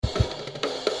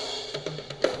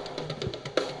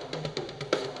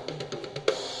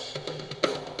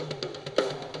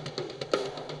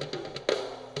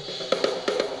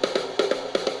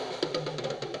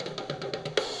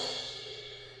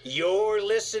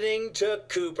listening to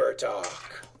Cooper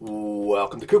Talk.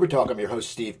 Welcome to Cooper Talk. I'm your host,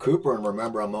 Steve Cooper, and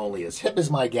remember, I'm only as hip as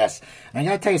my guests. And I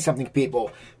gotta tell you something,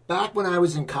 people. Back when I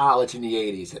was in college in the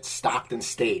 80s at Stockton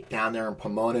State, down there in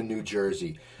Pomona, New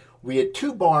Jersey, we had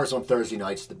two bars on Thursday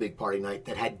nights, the big party night,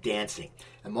 that had dancing.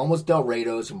 And one was Del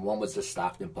Rado's and one was the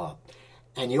Stockton Pub.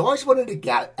 And you always wanted to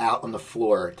get out on the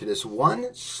floor to this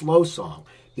one slow song,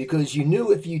 because you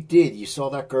knew if you did, you saw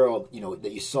that girl,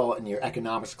 that you saw in your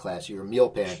economics class, your meal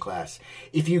plan class.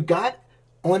 If you got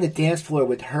on the dance floor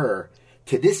with her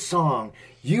to this song,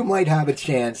 you might have a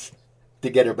chance to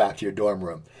get her back to your dorm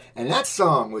room. And that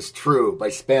song was True by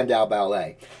Spandau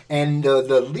Ballet. And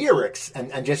the lyrics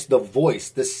and just the voice,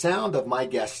 the sound of my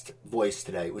guest voice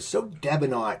today was so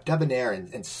debonair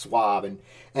and suave. And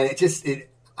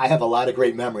I have a lot of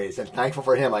great memories, and thankful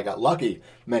for him, I got lucky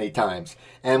many times.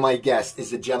 And my guest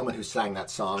is the gentleman who sang that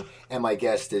song, and my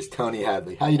guest is Tony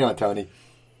Hadley. How you doing, Tony?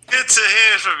 Good to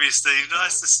hear from you, Steve.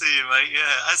 Nice to see you, mate.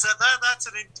 Yeah,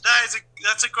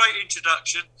 that's a great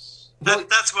introduction.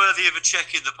 That's worthy of a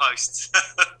check in the post.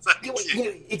 Thank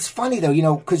you. It's funny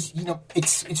though, because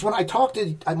it's when I talk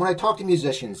to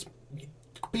musicians,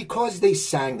 because they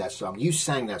sang that song. You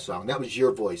sang that song. That was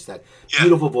your voice, that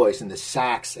beautiful voice, and the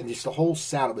sax, and just the whole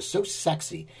sound. It was so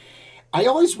sexy. I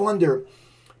always wonder,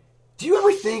 do you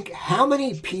ever think how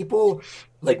many people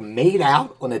made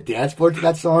out on the dance floor to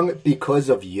that song because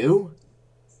of you?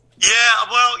 Yeah,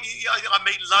 well, I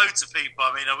meet loads of people.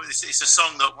 I mean, it's a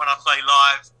song that when I play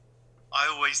live, I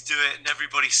always do it, and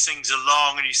everybody sings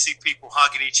along, and you see people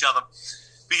hugging each other.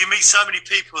 But you meet so many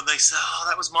people, and they say, "Oh,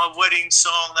 that was my wedding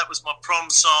song. That was my prom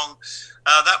song.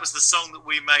 That was the song that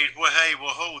we made Wahey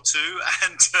Wahoo to."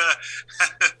 And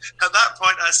at that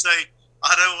point, I say,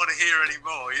 "I don't want to hear any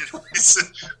more."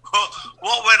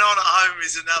 What went on at home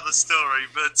is another story,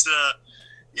 but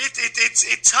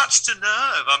it touched a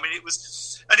nerve. I mean, it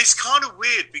was, and it's kind of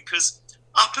weird because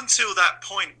up until that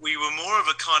point, we were more of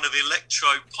a kind of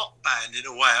electro-pop band in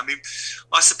a way. I mean,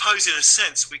 I suppose in a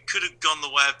sense, we could have gone the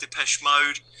way of Depeche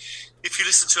Mode. If you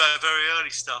listen to our very early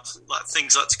stuff, like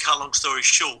things like To Cut a Long Story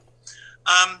Short.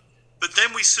 But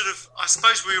then we I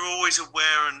suppose we were always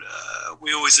aware and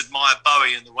we always admired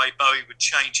Bowie and the way Bowie would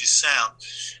change his sound.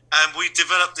 And we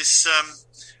developed this,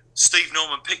 Steve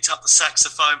Norman picked up the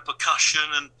saxophone, percussion,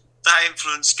 and that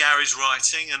influenced Gary's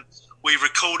writing. And we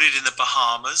recorded in the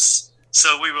Bahamas.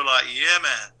 So we were like, yeah,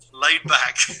 man, laid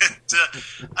back. And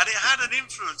it had an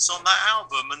influence on that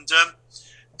album. And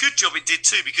good job it did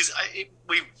too, because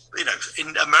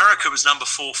in America it was number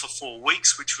 4 for 4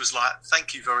 weeks, which was like,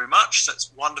 thank you very much.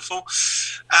 That's wonderful.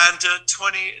 And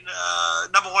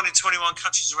number 1 in 21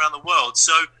 countries around the world.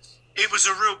 So it was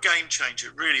a real game changer.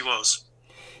 It really was.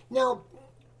 Now,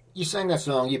 you sang that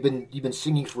song. You've been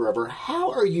singing forever.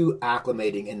 How are you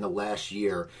acclimating in the last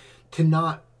year to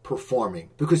not performing?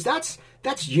 Because that's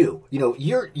you.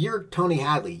 You're Tony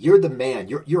Hadley. You're the man.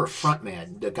 You're a front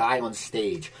man, the guy on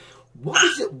stage.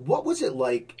 What was it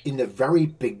like in the very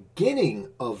beginning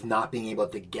of not being able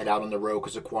to get out on the road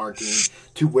because of quarantine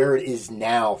to where it is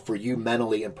now for you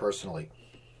mentally and personally?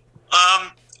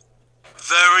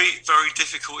 Very, very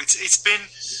difficult. It's been,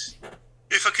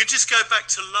 if I could just go back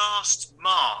to last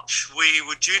March, we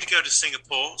were due to go to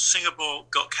Singapore. Singapore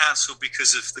got cancelled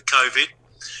because of the COVID.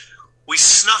 We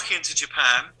snuck into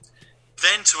Japan,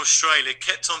 then to Australia,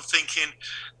 kept on thinking,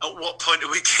 at what point are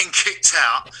we getting kicked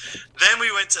out? Then we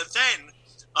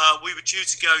we were due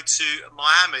to go to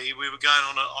Miami. We were going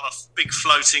on a big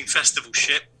floating festival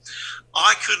ship.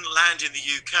 I couldn't land in the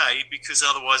UK because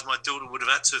otherwise my daughter would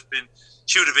have been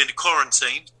in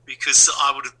quarantine because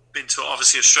I would have been to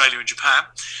obviously Australia and Japan.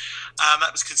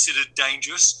 That was considered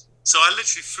dangerous. So I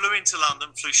literally flew into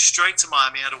London, flew straight to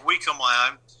Miami, had a week on my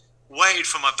own, waited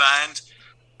for my band,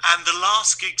 and the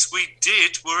last gigs we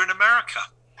did were in America.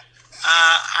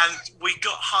 And we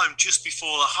got home just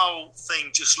before the whole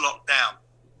thing just locked down.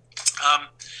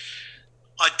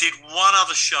 I did one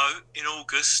other show in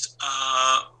August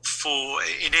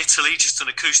in Italy, just an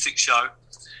acoustic show,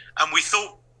 and we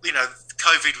thought,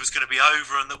 COVID was going to be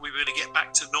over and that we were going to get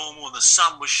back to normal and the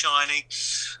sun was shining,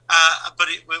 but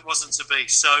it wasn't to be.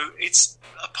 So it's,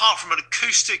 apart from an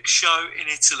acoustic show in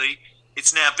Italy,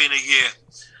 it's now been a year.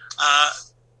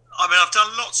 I've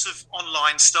done lots of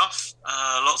online stuff,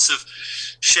 lots of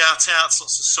shout-outs,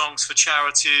 lots of songs for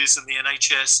charities and the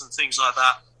NHS and things like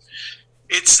that.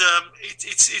 It's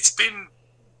been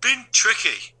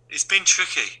tricky. It's been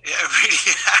tricky. It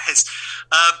really has.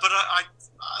 But I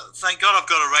thank God I've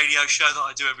got a radio show that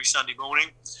I do every Sunday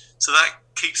morning, so that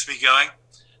keeps me going.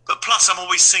 But plus, I'm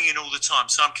always singing all the time,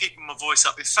 so I'm keeping my voice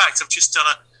up. In fact, I've just done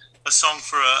a song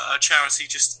for a charity,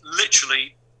 just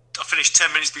literally, I finished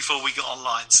 10 minutes before we got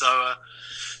online. So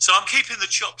So I'm keeping the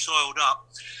chops oiled up.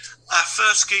 Our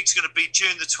first gig's going to be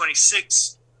June the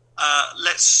 26th.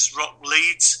 Let's Rock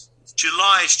Leeds.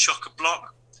 July is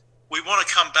Chock-a-Block. We want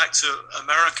to come back to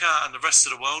America and the rest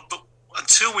of the world, but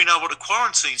until we know what the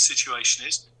quarantine situation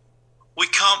is, we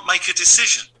can't make a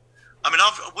decision. I mean,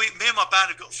 me and my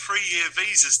band have got 3-year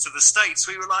visas to the States.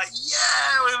 We were like,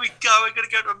 yeah, here we go. We're going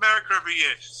to go to America every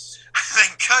year. And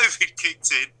then COVID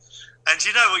kicked in. And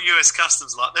you know what US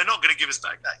Customs are like? They're not going to give us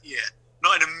back that year.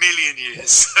 Not in a million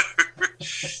years.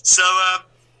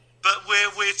 But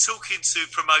we're talking to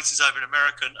promoters over in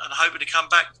America and hoping to come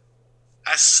back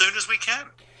as soon as we can.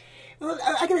 Well,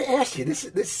 I got to ask you,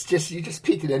 this just you just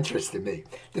piqued an interest in me.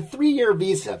 The 3-year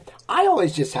visa. I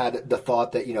always just had the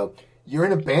thought that, you know, you're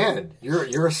in a band.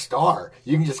 You're a star.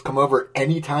 You can just come over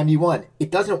anytime you want.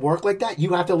 It doesn't work like that.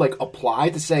 You have to like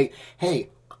apply to say, hey,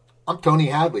 I'm Tony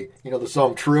Hadley. You know the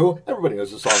song True? Everybody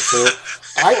knows the song True.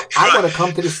 I want to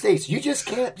come to the States. You just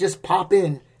can't just pop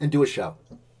in and do a show.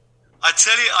 I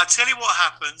tell you what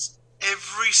happens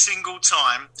every single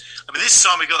time. I mean, this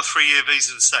time we got a 3-year visa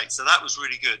to the States, so that was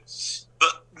really good.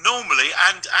 But normally,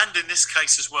 and in this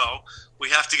case as well, we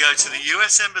have to go to the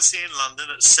US Embassy in London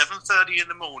at 7:30 in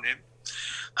the morning.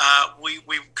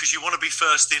 Because you want to be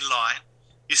first in line.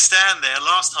 You stand there.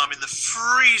 Last time in the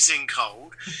freezing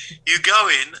cold, you go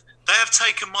in. They have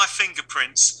taken my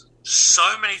fingerprints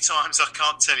so many times I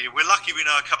can't tell you. We're lucky we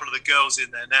know a couple of the girls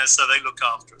in there now, so they look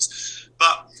after us.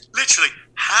 But literally,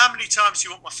 how many times do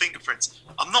you want my fingerprints?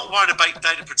 I'm not worried about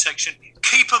data protection.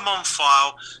 Keep them on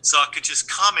file so I can just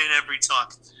come in every time.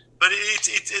 But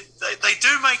they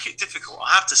do make it difficult,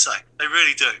 I have to say. They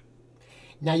really do.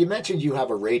 Now, you mentioned you have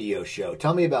a radio show.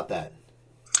 Tell me about that.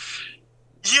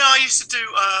 Yeah, I used to do,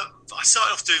 I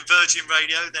started off doing Virgin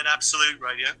Radio, then Absolute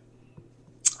Radio.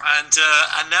 And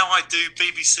now I do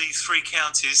BBC Three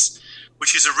Counties,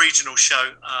 which is a regional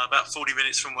show about 40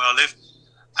 minutes from where I live.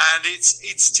 And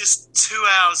it's just 2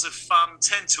 hours of fun,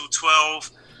 10 till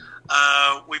 12.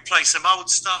 We play some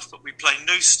old stuff, but we play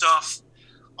new stuff.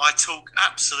 I talk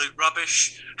absolute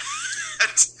rubbish.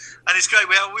 And it's great.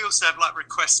 We also have like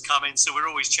requests come in, so we're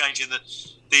always changing the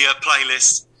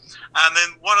playlist. And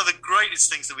then one of the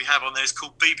greatest things that we have on there is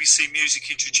called BBC Music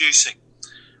Introducing.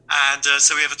 And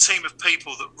so we have a team of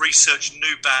people that research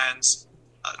new bands,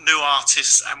 new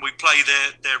artists, and we play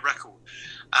their record.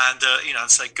 And,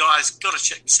 and say, guys, got to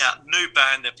check this out. New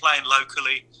band, they're playing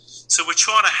locally. So we're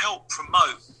trying to help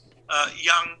promote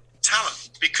young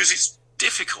talent because it's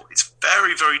difficult. It's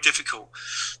very, very difficult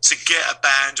to get a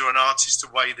band or an artist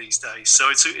away these days. So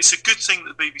it's a good thing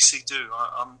that the BBC do.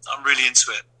 I'm really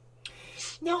into it.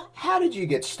 Now, how did you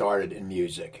get started in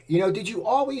music? You know, did you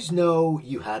always know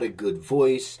you had a good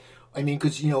voice? I mean,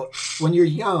 because, you know, when you're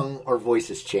young, our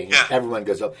voices change. Yeah. Everyone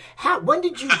goes up. When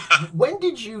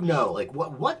did you know? Like,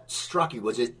 what struck you?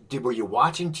 Were you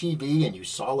watching TV and you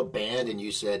saw a band and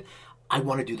you said, I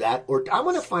want to do that? Or I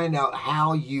want to find out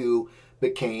how you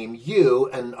became you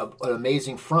and an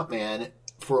amazing frontman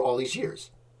for all these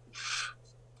years.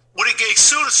 Well, it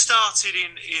sort of started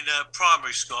in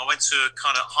primary school. I went to a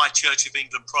kind of High Church of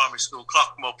England primary school,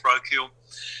 Clerkenwell Parochial.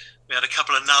 We had a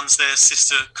couple of nuns there,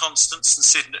 Sister Constance and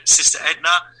Sister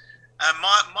Edna. And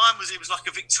mine was like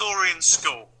a Victorian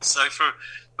school. So for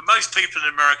most people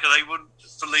in America, they wouldn't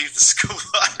believe the school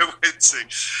that I went to.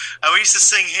 And we used to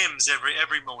sing hymns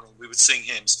every morning. We would sing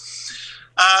hymns.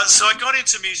 So I got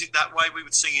into music that way. We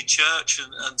would sing in church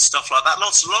and stuff like that.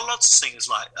 Lots of singers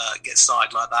get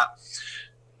started like that.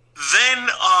 Then,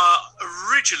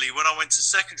 originally, when I went to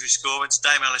secondary school, I went to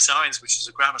Dame Alice Owens, which is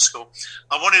a grammar school.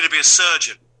 I wanted to be a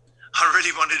surgeon. I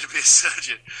really wanted to be a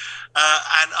surgeon.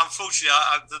 And unfortunately,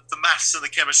 the maths and the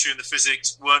chemistry and the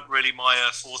physics weren't really my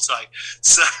forte.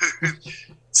 So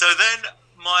then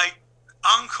my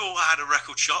uncle had a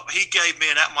record shop. He gave me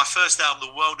my first album,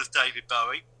 The World of David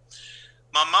Bowie.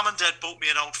 My mum and dad bought me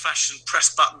an old-fashioned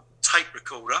press-button tape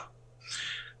recorder.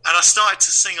 And I started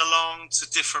to sing along to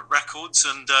different records,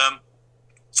 and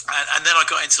then I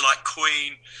got into like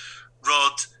Queen,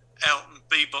 Rod, Elton,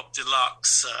 Bebop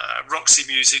Deluxe, Roxy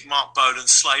Music, Mark Bolan,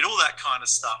 Slade, all that kind of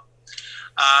stuff.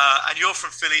 And you're from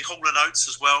Philly, Hall & Oates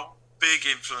as well, big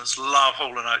influence, love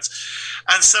Hall & Oates.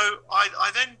 And so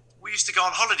we used to go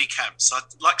on holiday camps,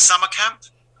 like summer camp,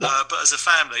 but as a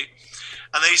family.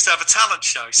 And they used to have a talent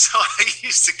show, so I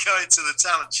used to go into the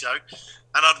talent show.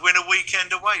 And I'd win a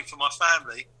weekend away for my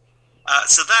family.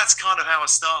 So that's kind of how I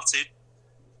started.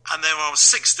 And then when I was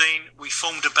 16, we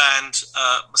formed a band,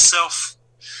 myself,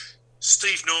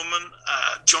 Steve Norman,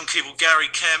 John Keeble, Gary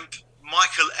Kemp,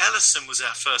 Michael Ellison was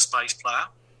our first bass player.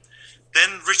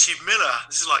 Then Richie Miller,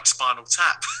 this is like Spinal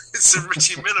Tap. So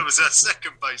Richie Miller was our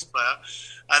second bass player.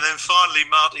 And then finally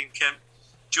Martin Kemp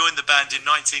joined the band in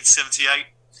 1978.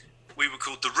 We were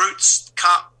called The Roots,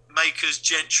 Cut, Makers,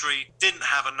 Gentry, didn't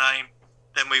have a name.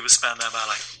 Then we were Spandau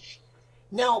Ballet.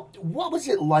 Now, what was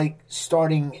it like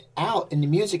starting out in the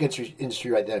music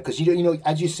industry right then? Because, you know,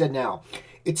 as you said now,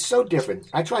 it's so different.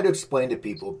 I try to explain to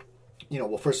people, you know,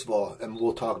 well, first of all, and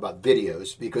we'll talk about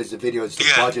videos, because the videos,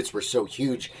 the budgets were so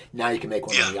huge. Now you can make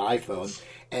one on the iPhone.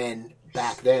 And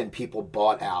back then, people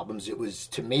bought albums. It was,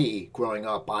 to me, growing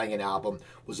up, buying an album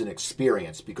was an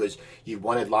experience because you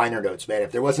wanted liner notes, man.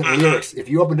 If there wasn't lyrics, if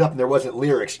you opened up and there wasn't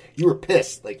lyrics, you were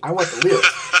pissed. Like, I want the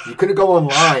lyrics. You couldn't go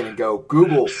online and go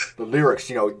Google the lyrics.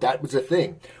 You know, that was a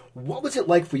thing. What was it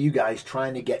like for you guys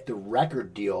trying to get the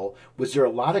record deal? Was there a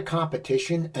lot of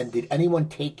competition, and did anyone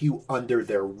take you under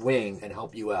their wing and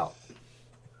help you out?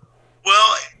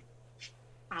 Well,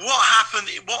 what happened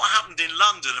in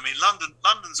London? I mean,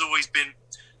 London's always been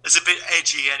a bit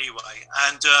edgy anyway,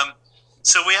 and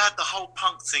so we had the whole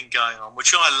punk thing going on,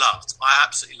 which I loved. I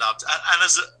absolutely loved,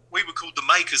 and we were called the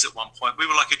Makers at one point. We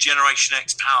were like a Generation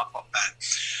X power pop band,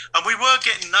 and we were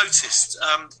getting noticed,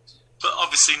 but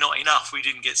obviously not enough. We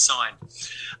didn't get signed,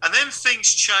 and then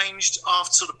things changed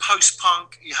after sort of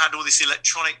post-punk. You had all this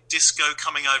electronic disco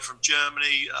coming over from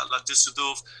Germany, like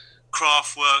Düsseldorf,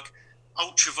 Kraftwerk,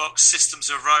 Ultravox,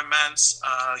 Systems of Romance,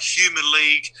 Human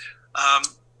League,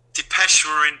 Depeche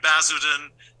were in Basildon,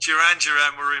 Duran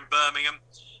Duran were in Birmingham,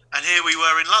 and here we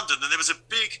were in London. And there was a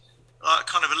big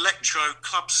kind of electro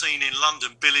club scene in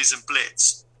London, Billy's and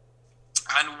Blitz.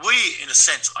 And we, in a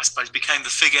sense, I suppose, became the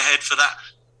figurehead for that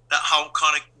whole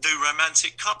kind of new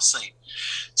romantic club scene.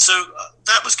 So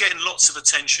that was getting lots of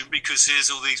attention because here's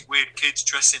all these weird kids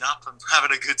dressing up and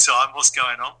having a good time. What's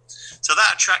going on? So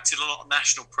that attracted a lot of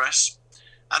national press.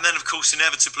 And then, of course,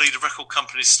 inevitably, the record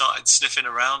companies started sniffing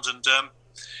around, and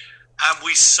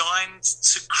we signed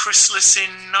to Chrysalis in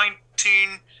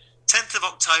 10th of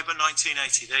October,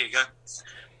 1980. There you go.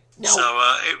 Now, so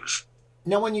it was.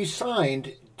 Now, when you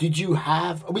signed, did you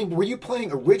have? I mean, were you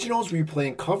playing originals? Were you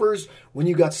playing covers when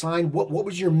you got signed? What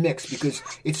was your mix? Because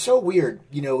it's so weird.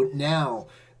 You know, now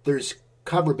there's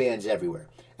cover bands everywhere.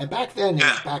 And back then,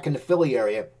 back in the Philly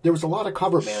area, there was a lot of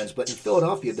cover bands, but in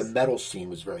Philadelphia, the metal scene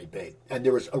was very big. And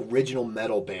there was original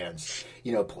metal bands,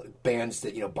 you know, bands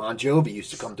that, you know, Bon Jovi used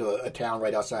to come to a town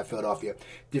right outside Philadelphia,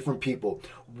 different people.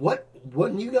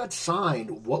 When you got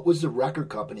signed, what was the record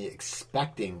company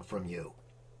expecting from you?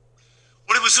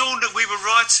 Well, it was all that we were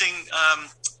writing,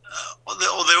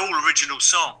 they're all original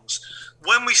songs.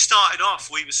 When we started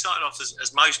off,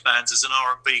 as most bands, as an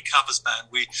R&B covers band.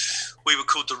 We were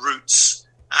called The Roots.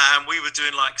 And we were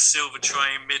doing like Silver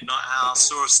Train, Midnight Hour,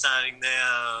 Saw Us Standing There,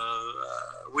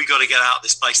 We Got to Get Out of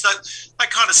This Place.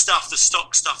 That kind of stuff, the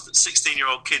stock stuff that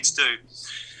 16-year-old kids do.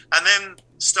 And then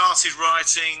started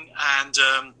writing, and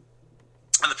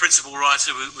the principal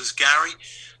writer was Gary.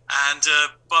 And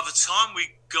by the time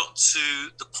we got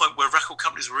to the point where record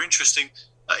companies were interested,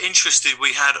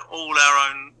 we had all our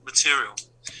own material.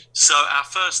 So our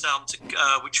first album,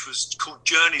 which was called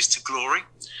Journeys to Glory,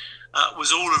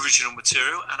 was all original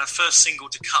material, and our first single,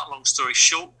 To Cut a Long Story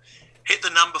Short, hit the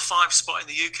number 5 spot in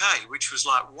the UK, which was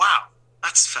like, wow,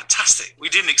 that's fantastic. We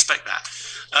didn't expect that.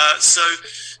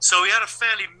 So we had a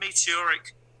fairly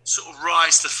meteoric sort of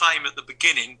rise to fame at the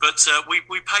beginning, but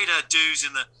we paid our dues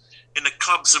in the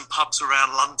clubs and pubs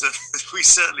around London. We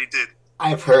certainly did.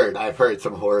 I've heard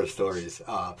some horror stories.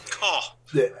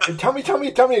 Tell me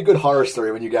a good horror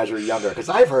story when you guys were younger, because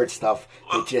I've heard stuff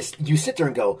that just, you sit there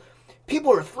and go,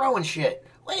 people are throwing shit.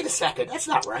 Wait a second, that's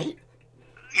not right.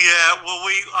 Yeah, well,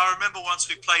 I remember once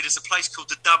we played at a place called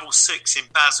the Double Six in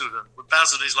Basildon.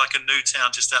 Basildon is like a new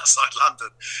town just outside London.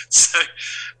 So,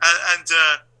 and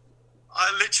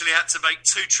I literally had to make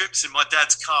 2 trips in my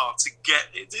dad's car to get.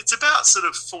 It's about sort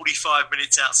of 45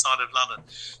 minutes outside of London.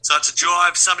 So I had to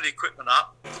drive some of the equipment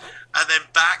up, and then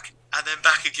back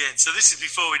again. So this is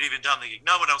before we'd even done the gig.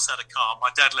 No one else had a car.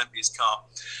 My dad lent me his car.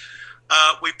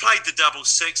 We played the Double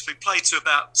Six. We played to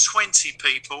about 20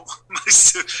 people.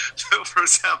 Most of them were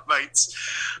our mates.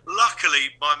 Luckily,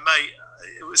 my mate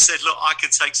said, look, I can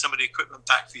take some of the equipment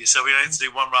back for you. So we only had to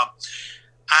do one run.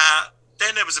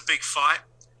 Then there was a big fight,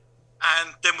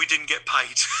 and then we didn't get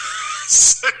paid.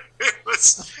 So it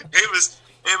was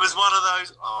one of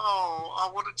those, I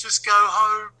want to just go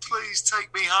home. Please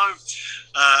take me home.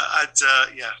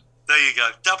 There you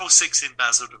go. Double Six in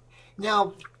Basildon.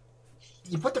 Now,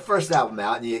 you put the first album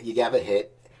out and you have a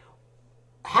hit.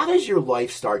 how does your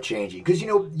life start changing? Because,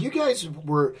 you guys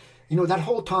were, that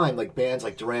whole time, like bands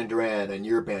like Duran Duran and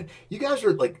your band, you guys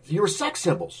are like, you were sex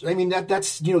symbols. I mean,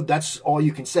 that's all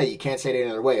you can say. You can't say it any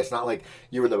other way. It's not like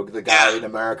you were the guy in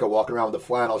America walking around with the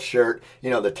flannel shirt,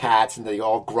 the tats, and they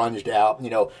all grunged out.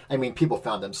 I mean, people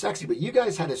found them sexy, but you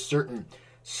guys had a certain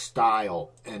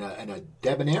style and a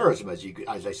debonairism,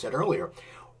 as I said earlier.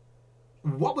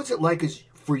 What was it like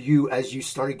for you as you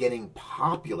started getting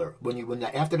popular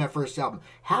after that first album?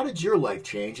 How did your life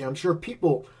change? And I'm sure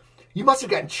you must have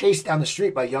gotten chased down the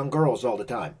street by young girls all the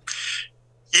time.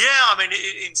 Yeah, I mean,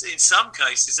 in some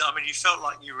cases, I mean, you felt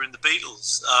like you were in the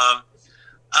Beatles.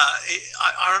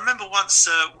 I remember once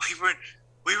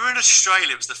we were in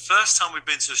Australia. It was the first time we'd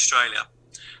been to Australia.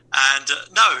 And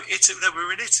we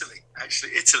were in Italy,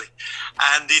 actually,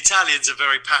 and the Italians are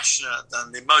very passionate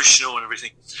and emotional and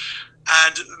everything.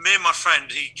 And me and my friend,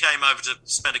 he came over to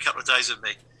spend a couple of days with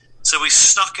me. So we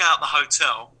snuck out the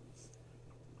hotel,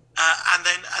 and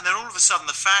then all of a sudden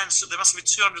the fans, there must have been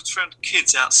 200, 300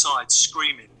 kids outside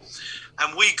screaming,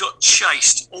 and we got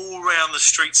chased all around the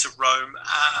streets of Rome.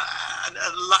 And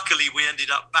luckily, we ended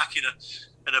up back in a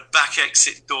back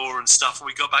exit door and stuff, and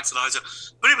we got back to the hotel.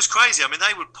 But it was crazy. I mean,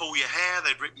 they would pull your hair,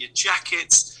 they'd rip your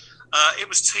jackets. It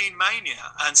was teen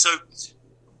mania. And so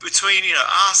between,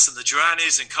 us and the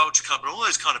Duranis and Culture Club and all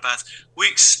those kind of bands, we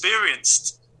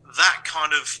experienced that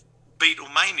kind of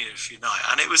Beatlemania, if you know.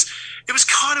 And it was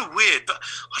kind of weird, but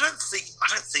I don't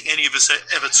think any of us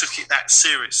ever took it that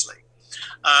seriously.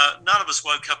 None of us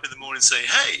woke up in the morning saying,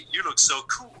 "Hey, you look so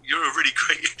cool. You're a really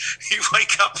great." You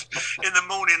wake up in the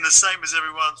morning the same as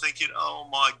everyone, thinking, "Oh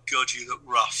my God, you look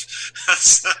rough."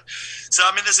 So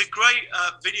I mean, there's a great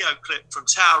video clip from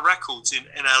Tower Records in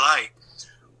LA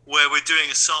where we're doing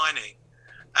a signing,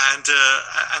 and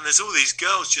there's all these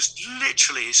girls just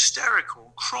literally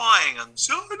hysterical, crying, and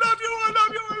so, "I love you, I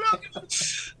love you, I love you,"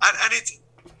 and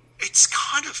it's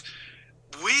kind of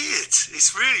weird.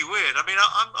 It's really weird. I mean,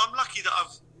 I'm lucky that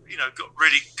I've got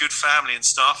really good family and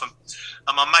stuff,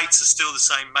 and my mates are still the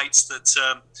same mates that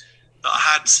I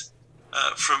had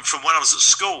from when I was at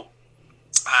school.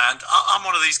 And I'm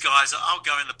one of these guys that I'll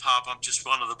go in the pub. I'm just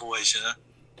one of the boys,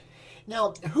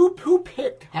 Now, who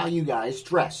picked how you guys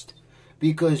dressed?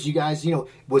 Because you guys,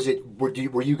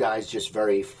 were you guys just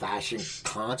very fashion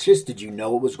conscious? Did you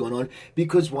know what was going on?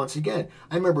 Because once again,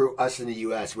 I remember us in the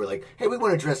U.S. We're like, hey, we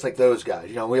want to dress like those guys.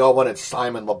 We all wanted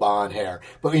Simon Le Bon hair,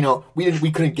 but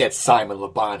we couldn't get Simon Le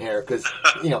Bon hair because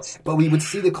But we would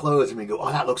see the clothes and we go,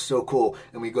 oh, that looks so cool,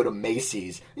 and we go to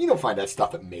Macy's. You don't find that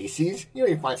stuff at Macy's.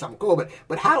 You find something cool, but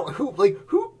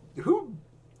who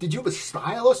did you have a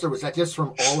stylist, or was that just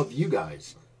from all of you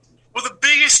guys? Well, the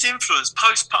biggest influence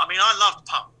post-punk, I mean, I loved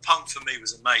punk. Punk for me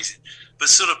was amazing. But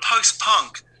sort of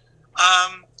post-punk,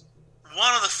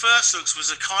 one of the first looks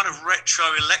was a kind of retro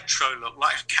electro look,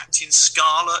 like Captain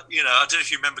Scarlet. I don't know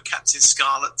if you remember Captain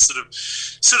Scarlet, sort of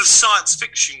science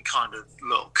fiction kind of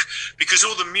look, because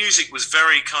all the music was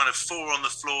very kind of four on the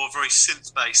floor, very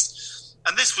synth-based.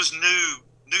 And this was new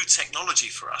technology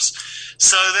for us.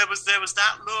 So there was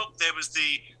that look. There was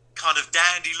the kind of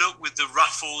dandy look with the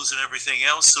ruffles and everything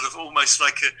else, sort of almost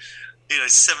like a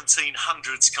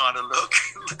 1700s kind of look.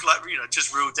 Look like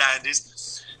just real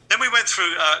dandies. Then we went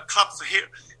through Club for Heroes.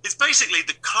 It's basically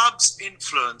the clubs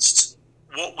influenced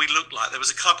what we looked like. There was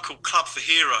a club called Club for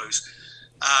Heroes.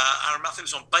 I think it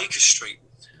was on Baker Street.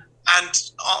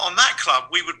 And on that club,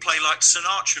 we would play like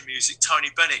Sinatra music, Tony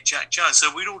Bennett, Jack Jones.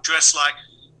 So we'd all dress like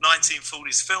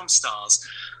 1940s film stars.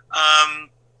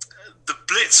 The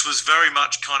Blitz was very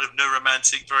much kind of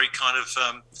neuromantic, very kind of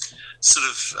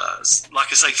like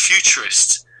I say,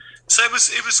 futurist. So it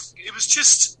was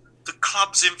just the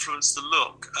clubs influenced the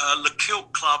look. Le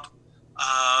Kilt Club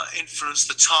influenced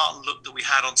the tartan look that we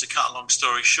had on To Cut a Long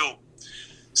Story Short.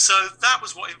 So that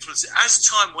was what influenced it. As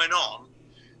time went on,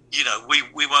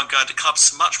 we weren't going to clubs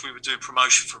so much. We were doing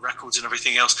promotion for records and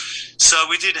everything else. So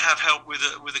we did have help with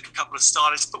a couple of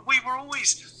stylists, but we were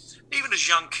always, even as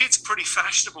young kids, pretty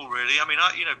fashionable, really. I mean,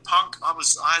 punk. I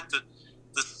had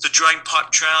the drain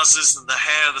pipe trousers and the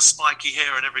hair, the spiky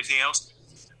hair, and everything else.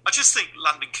 I just think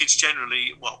London kids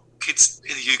generally, kids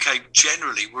in the UK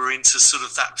generally, were into sort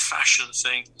of that fashion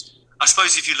thing. I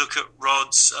suppose if you look at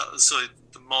Rods,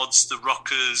 the Mods, the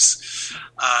Rockers,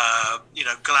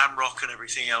 glam rock and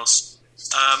everything else,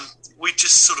 we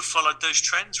just sort of followed those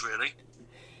trends, really.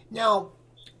 Now,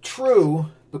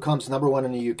 True becomes number one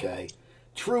in the UK.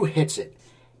 True hits it.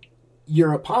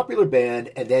 You're a popular band,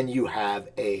 and then you have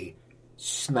a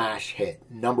smash hit,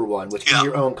 number one, which in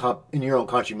your own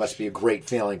country must be a great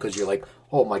feeling because you're like,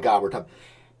 oh my God, we're top.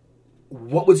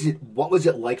 What was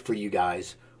it like for you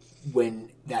guys when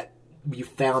that you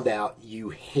found out you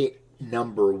hit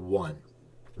number one?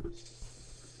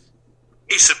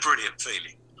 It's a brilliant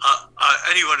feeling.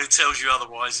 Anyone who tells you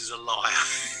otherwise is a liar.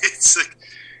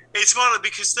 It's one of,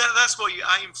 because that's what you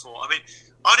aim for. I mean,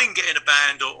 I didn't get in a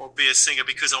band or be a singer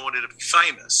because I wanted to be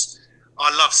famous.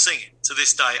 I love singing. To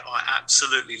this day, I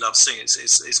absolutely love singing.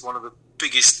 It's one of the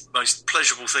biggest, most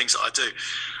pleasurable things that I do.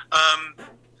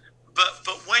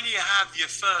 But when you have your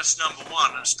first number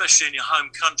one, especially in your home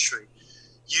country,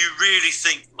 you really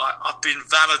think, like, I've been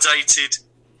validated.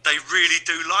 They really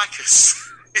do like us.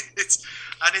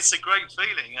 It's a great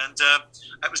feeling. And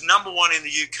it was number one in the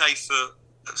UK for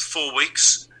 4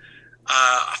 weeks.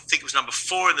 I think it was number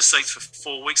 4 in the States for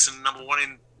 4 weeks, and number one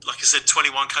in, like I said,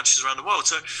 21 countries around the world.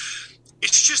 So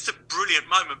it's just a brilliant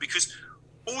moment, because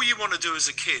all you want to do as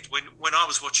a kid, when I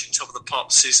was watching Top of the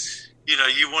Pops, is, you know,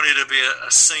 you wanted to be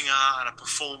a singer and a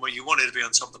performer. You wanted to be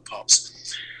on Top of the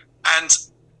Pops. And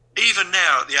even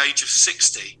now, at the age of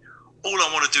 60, all I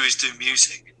want to do is do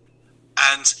music.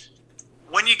 And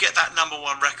when you get that number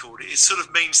one record, it sort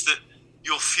of means that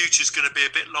your future's going to be a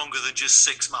bit longer than just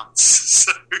 6 months.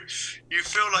 So you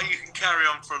feel like you can carry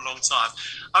on for a long time.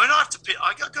 I mean, I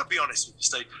got to be honest with you,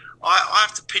 Steve. I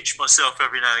have to pinch myself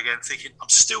every now and again, thinking, I'm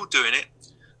still doing it,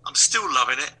 I'm still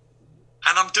loving it,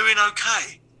 and I'm doing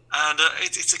okay. And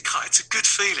it's a good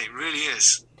feeling, it really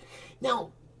is.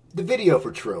 Now, the video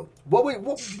for True,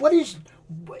 what is,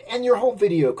 and your whole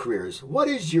video careers, what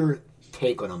is your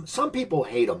take on them? Some people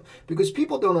hate them because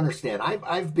people don't understand. I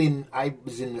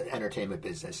was in the entertainment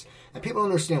business, and people don't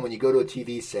understand when you go to a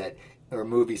TV set or a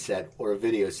movie set or a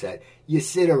video set, you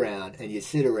sit around and you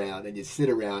sit around and you sit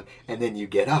around, and then you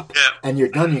get up and you're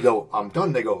done. You go, I'm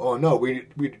done. They go, oh no, we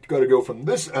got to go from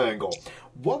this angle.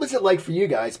 What was it like for you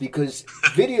guys? Because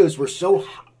videos were so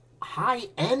high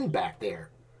end back there.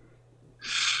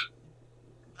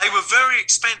 They were very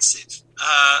expensive.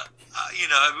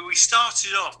 We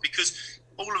started off because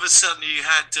all of a sudden you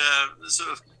had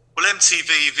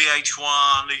MTV,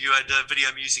 VH1, you had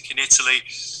video music in Italy.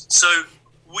 So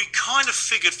we kind of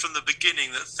figured from the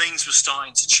beginning that things were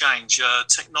starting to change,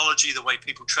 technology, the way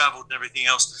people traveled and everything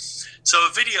else. So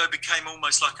a video became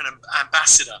almost like an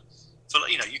ambassador. For,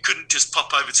 you couldn't just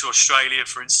pop over to Australia,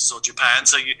 for instance, or Japan.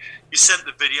 So you sent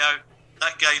the video.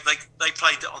 They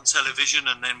played it on television,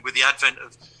 and then with the advent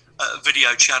of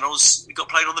video channels, it got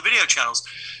played on the video channels.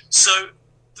 So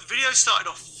the video started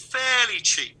off fairly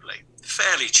cheaply.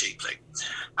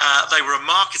 They were a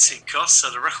marketing cost, so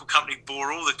the record company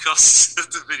bore all the costs of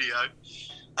the video.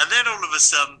 And then all of a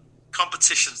sudden,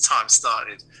 competition time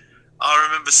started. I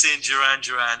remember seeing Duran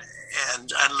Duran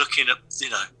and looking at,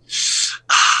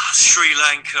 Sri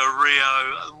Lanka,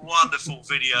 Rio, wonderful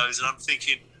videos, and I'm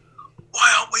thinking,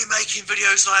 why aren't we making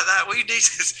videos like that? We need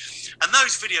this. And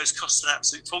those videos cost an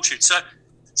absolute fortune. So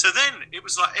then it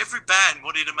was like every band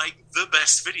wanted to make the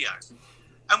best video.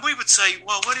 And we would say,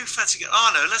 well, where do you fancy going?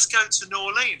 Oh, no, let's go to New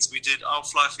Orleans. We did I'll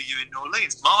Fly For You in New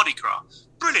Orleans, Mardi Gras.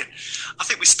 Brilliant. I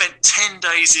think we spent 10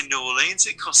 days in New Orleans.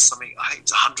 It cost something, I think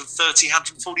it's 130,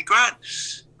 140 grand.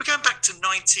 We're going back to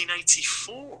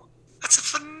 1984. That's a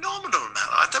phenomenal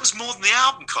amount. That was more than the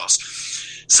album cost.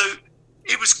 So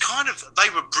it was they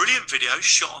were brilliant videos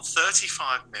shot on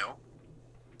 35mm.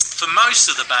 For most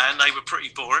of the band, they were pretty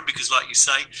boring because, like you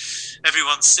say,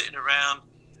 everyone's sitting around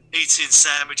eating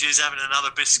sandwiches, having another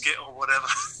biscuit or whatever.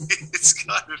 It's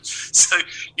so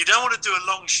you don't want to do a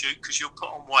long shoot because you'll put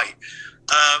on weight.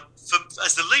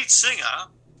 As the lead singer,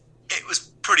 it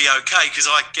was pretty okay because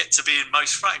I get to be in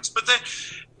most frames. But then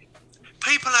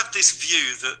people have this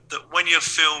view that when you're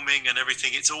filming and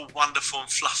everything, it's all wonderful and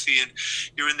fluffy and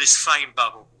you're in this fame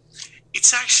bubble.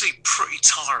 It's actually pretty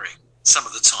tiring some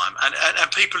of the time. And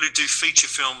people who do feature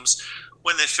films,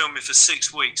 when they're filming for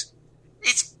 6 weeks,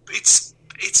 it's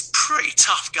pretty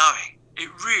tough going. It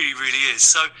really, really is.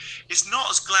 So it's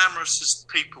not as glamorous as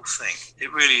people think.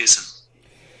 It really isn't.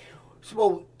 So,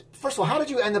 well, first of all, how did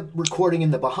you end up recording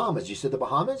in the Bahamas? You said the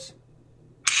Bahamas?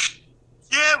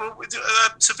 Yeah, well,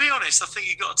 to be honest, I think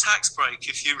you got a tax break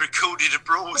if you recorded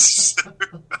abroad. So, to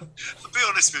be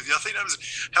honest with you, I think that was,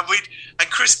 and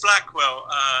Chris Blackwell,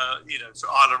 for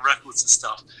Island Records and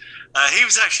stuff, he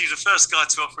was actually the first guy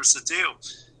to offer us a deal.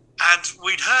 And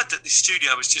we'd heard that the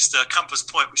studio was just, Compass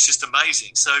Point was just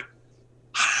amazing. So,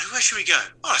 where should we go?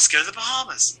 Oh, let's go to the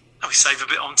Bahamas. And we save a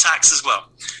bit on tax as well.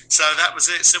 So that was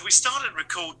it. So we started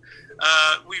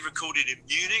we recorded in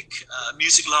Munich,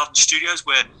 Music Laden Studios,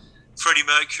 where Freddie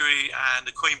Mercury and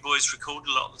the Queen Boys recorded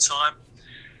a lot of the time.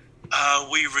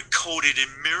 We recorded in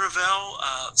Miraval,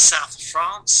 south of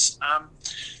France.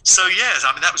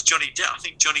 That was Johnny Depp. I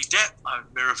think Johnny Depp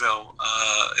owned Miraval.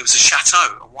 It was a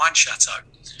chateau, a wine chateau.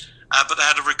 but they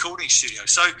had a recording studio.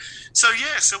 So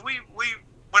we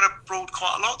went abroad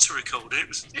quite a lot to record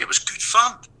it. It was good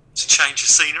fun to change the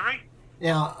scenery.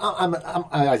 Now,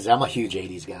 I'm a huge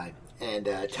 80s guy. And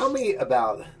tell me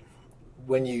about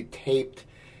when you taped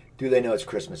Do They Know It's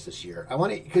Christmas This Year? I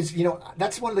want to, because,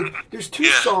 that's one of the, there's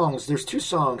two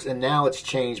songs, and now it's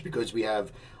changed because we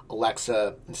have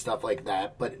Alexa and stuff like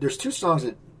that. But there's two songs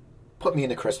that put me in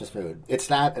the Christmas mood. It's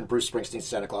that and Bruce Springsteen's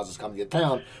Santa Claus Is Coming to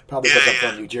Town, probably because I'm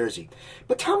from New Jersey.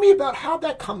 But tell me about how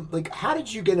that how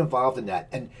did you get involved in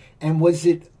that? And was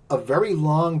it a very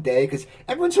long day? Because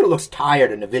everyone sort of looks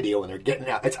tired in the video when they're getting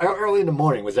out. It's early in the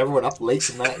morning. Was everyone up late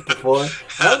the night before?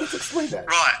 How did you explain that?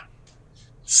 Right.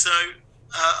 So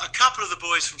a couple of the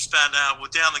boys from Spandau were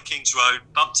down the King's Road,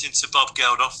 bumped into Bob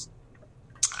Geldof,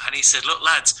 and he said, "Look,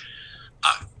 lads,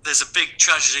 there's a big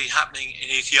tragedy happening in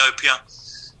Ethiopia.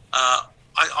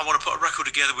 I want to put a record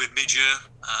together with Midjur.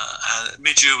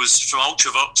 Midjur was from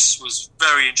Ultravox, was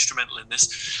very instrumental in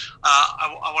this.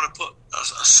 I want to put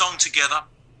a song together,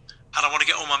 and I want to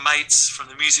get all my mates from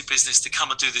the music business to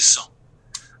come and do this song."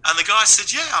 And the guy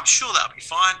said, "Yeah, I'm sure that'll be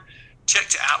fine."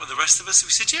 Checked it out with the rest of us. And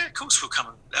we said, "Yeah, of course we'll come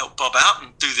and help Bob out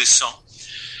and do this song."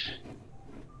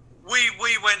 We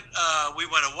went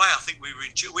away. I think we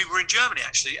were in Germany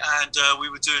actually, and we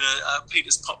were doing a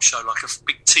Peter's Pop Show, like a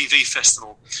big TV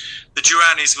festival. The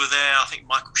Duranis were there. I think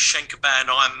Michael Schenker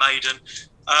Band, Iron Maiden,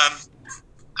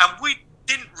 and we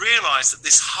didn't realise that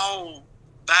this whole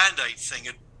Band-Aid thing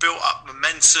had built up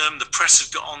momentum. The press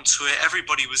had got onto it.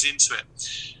 Everybody was into it.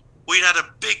 We'd had a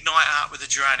big night out with the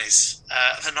Duranis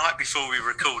the night before we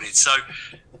recorded, so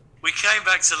we came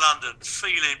back to London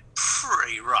feeling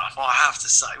pretty rough, I have to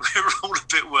say. We were all a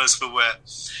bit worse for wear.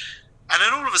 And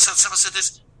then all of a sudden, someone said,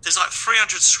 there's like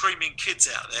 300 screaming kids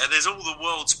out there. There's all the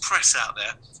world's press out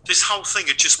there. This whole thing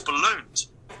had just ballooned.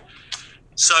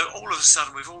 So all of a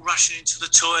sudden, we're all rushing into the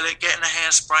toilet, getting the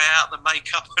hairspray out, the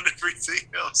makeup and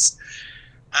everything else.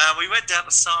 We went down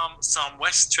to Psalm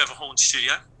West, Trevor Horn's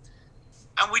studio.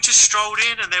 And we just strolled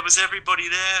in, and there was everybody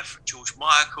there, from George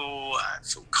Michael,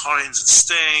 Phil Collins and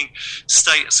Sting,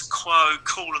 Status Quo,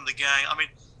 Kool and the Gang. I mean,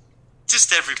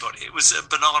 just everybody. It was a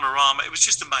Bananarama. It was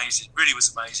just amazing. It really was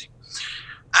amazing.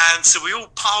 And so we all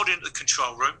piled into the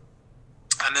control room,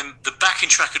 and then the backing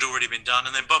track had already been done.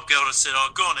 And then Bob Geldof said,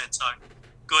 "Oh, go on then, Tone.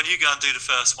 Go on, you go and do the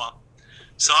first one."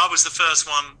 So I was the first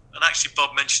one, and actually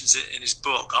Bob mentions it in his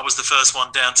book. I was the first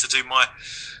one down to do my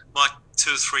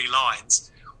 2 or 3 lines.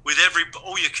 With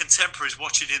all your contemporaries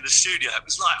watching in the studio, it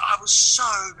was like I was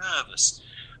so nervous.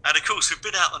 And of course, we'd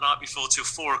been out the night before till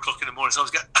 4 o'clock in the morning, so I was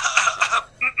going,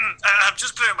 I'm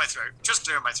just clearing my throat,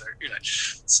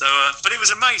 So, but it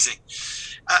was amazing.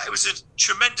 It was a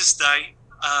tremendous day.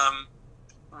 I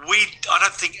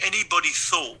don't think anybody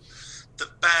thought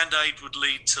that Band-Aid would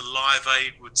lead to Live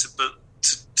Aid,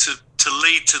 to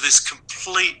lead to this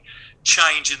complete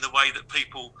change in the way that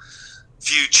people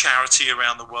view charity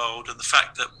around the world, and the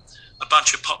fact that a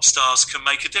bunch of pop stars can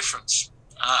make a difference,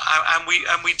 and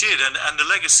we did, and the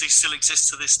legacy still exists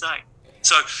to this day.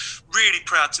 So, really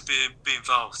proud to be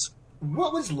involved.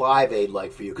 What was Live Aid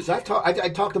like for you? Because I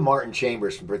talked to Martin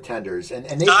Chambers from Pretenders, and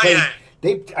they played.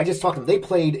 I just talked to them. They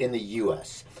played in the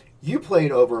U.S. You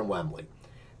played over in Wembley.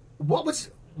 What was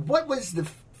the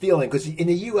feeling? Because in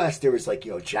the U.S. there was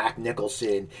Jack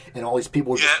Nicholson and all these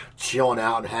people just chilling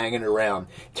out and hanging around.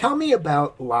 Tell me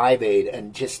about Live Aid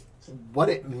and just what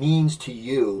it means to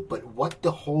you, but what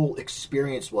the whole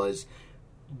experience was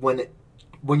when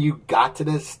you got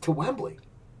to Wembley.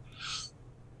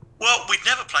 Well, we'd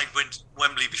never played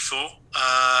Wembley before.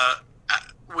 I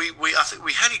think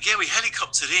we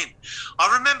helicoptered in. I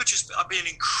remember just being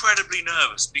incredibly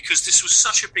nervous because this was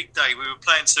such a big day. We were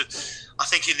playing to, I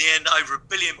think in the end, over 1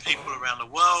 billion people around the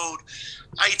world,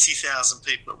 80,000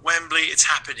 people at Wembley. It's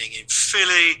happening in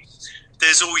Philly.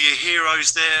 There's all your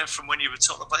heroes there from when you were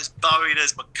top of the place. Bowie,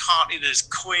 there's McCartney, there's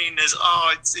Queen. It's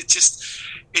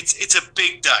a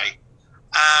big day.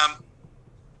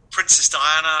 Princess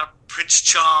Diana, Prince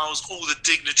Charles, all the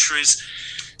dignitaries.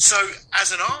 So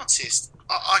as an artist,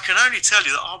 I can only tell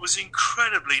you that I was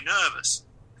incredibly nervous.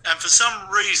 And for some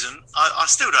reason, I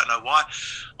still don't know why,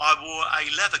 I wore a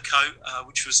leather coat,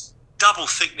 which was double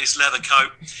thickness leather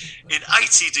coat, in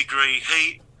 80-degree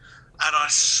heat, and I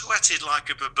sweated like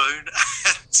a baboon.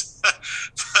 And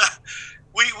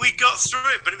we got through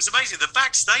it, but it was amazing. The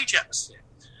backstage atmosphere,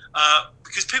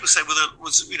 because people say, well,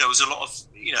 there was a lot of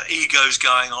egos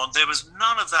going on. There was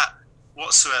none of that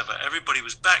whatsoever. Everybody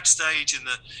was backstage in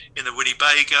the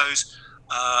Winnebagos.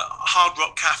 Hard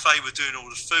Rock Cafe were doing all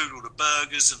the food, all the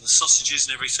burgers and the sausages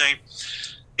and everything.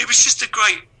 It was just a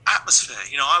great atmosphere.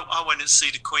 You know, I went and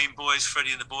see the Queen boys,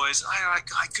 Freddie and the boys.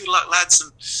 Good luck, lads,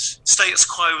 and Status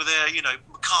Quo were there. You know,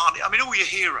 McCartney. I mean, all your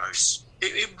heroes.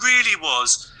 It really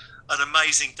was an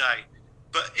amazing day,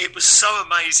 but it was so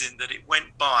amazing that it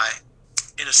went by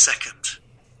in a second.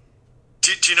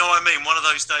 Do you know what I mean? One of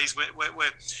those days where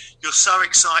you're so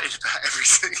excited about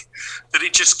everything that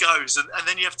it just goes, and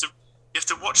then you have to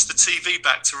watch the TV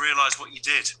back to realise what you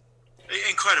did.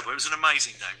 Incredible! It was an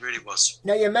amazing day. It really was.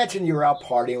 Now you mentioned you were out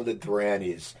partying with the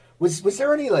Duranis. Was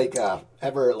there any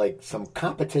ever some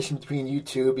competition between you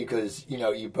two, because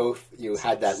you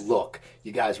had that look?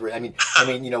 You guys were.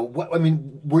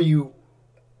 Were you?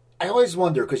 I always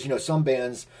wonder, because some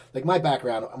bands, like my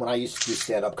background when I used to do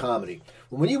stand-up comedy,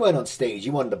 when you went on stage,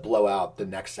 you wanted to blow out the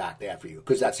next act after you,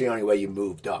 because that's the only way you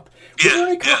moved up. Was there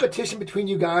any competition between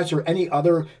you guys or any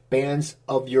other bands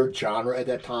of your genre at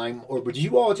that time, or did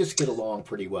you all just get along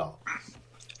pretty well?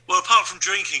 Well, apart from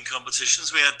drinking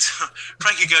competitions, we had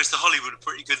Frankie Goes to Hollywood were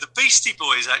pretty good. The Beastie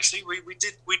Boys, actually, we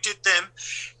did them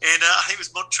in I think it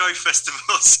was Montreux Festival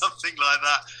or something like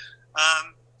that.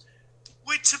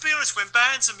 To be honest, when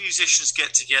bands and musicians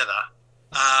get together,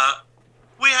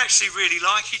 we actually really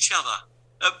like each other.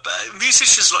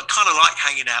 Musicians kind of like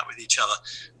hanging out with each other,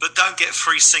 but don't get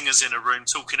three singers in a room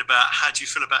talking about how do you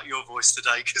feel about your voice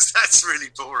today, because that's really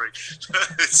boring.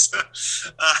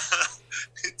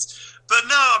 But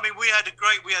no, I mean, we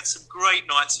had some great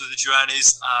nights with the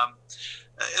Duranis.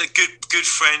 Good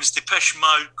friends, Depeche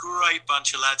Mode, great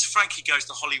bunch of lads. Frankie Goes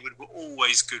to Hollywood were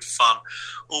always good fun,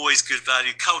 always good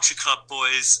value. Culture Club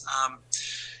boys.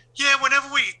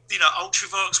 Whenever we,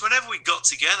 Ultravox, whenever we got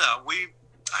together, we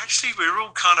were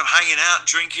all kind of hanging out,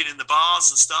 drinking in the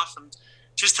bars and stuff, and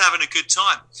just having a good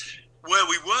time. Where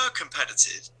we were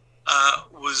competitive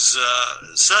was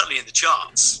certainly in the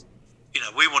charts.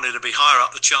 We wanted to be higher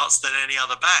up the charts than any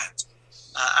other band.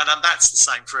 And that's the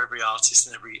same for every artist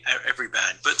and every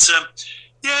band. But,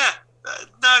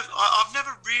 I've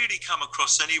never really come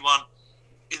across anyone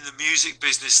in the music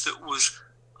business that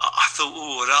I thought,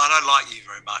 I don't like you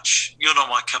very much. You're not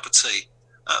my cup of tea.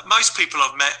 Most people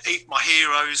I've met, my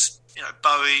heroes,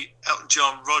 Bowie, Elton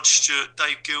John, Rod Stewart,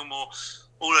 Dave Gilmour,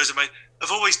 all those amazing,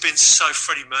 have always been so,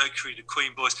 Freddie Mercury, the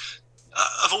Queen boys,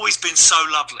 have always been so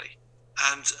lovely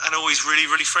and always really,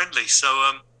 really friendly. So,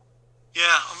 I'm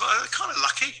kind of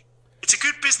lucky. It's a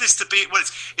good business to be. Well,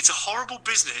 it's a horrible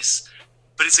business,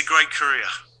 but it's a great career.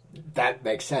 That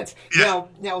makes sense. Yeah.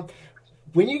 Now,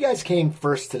 when you guys came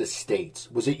first to the States,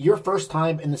 was it your first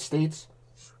time in the States?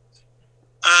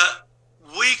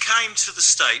 We came to the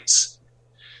States,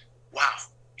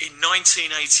 in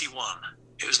 1981.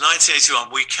 It was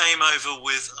 1981. We came over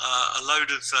with a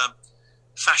load of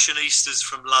fashionistas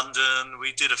from London.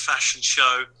 We did a fashion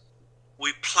show.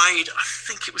 We played, I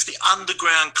think it was the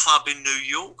Underground Club in New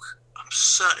York. I'm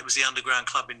certain it was the Underground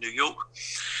Club in New York.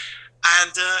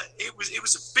 And it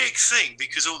was a big thing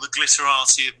because all the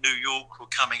glitterati of New York were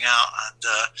coming out, and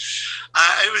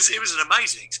it was an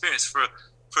amazing experience for a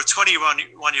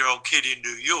 21-year-old kid in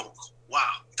New York.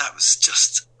 Wow, that was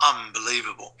just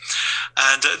unbelievable.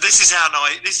 And this is how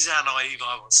naive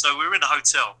I was. So we were in a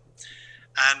hotel,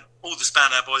 and all the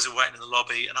Spandau boys were waiting in the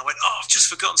lobby, and I went, I've just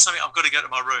forgotten something. I've got to go to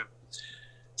my room.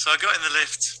 So I got in the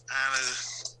lift, and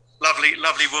a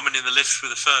lovely woman in the lift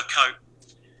with a fur coat.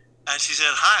 And she said,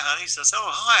 "Hi, honey." So I said,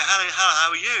 "Oh, hi, how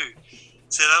are you?"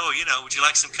 Said, "Oh, would you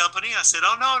like some company?" I said,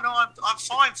 "Oh, no, I'm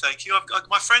fine, thank you.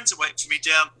 My friends are waiting for me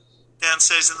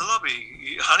downstairs in the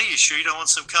lobby. Honey, you sure you don't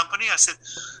want some company?" I said,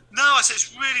 "No." I said,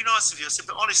 "It's really nice of you." I said,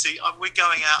 "But honestly, we're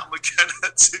going out and we're going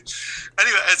to..."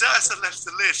 Anyway, as I left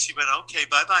the lift, she went, "Okay,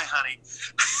 bye-bye, honey."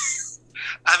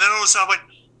 And then all of a sudden I went,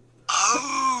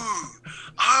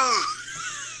 oh.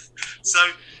 So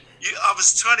I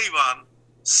was 21,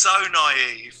 so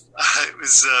naive. It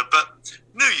was, but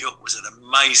New York was an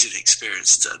amazing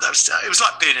experience. It was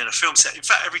like being in a film set. In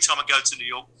fact, every time I go to New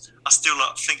York, I still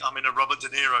think I'm in a Robert De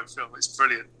Niro film. It's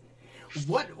brilliant.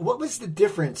 What was the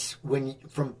difference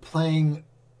from playing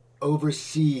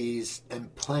overseas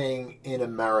and playing in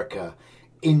America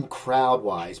in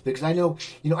crowd-wise? Because I know,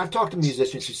 I've talked to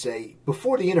musicians who say,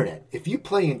 before the internet, if you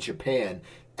play in Japan,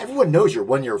 everyone knows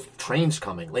when your train's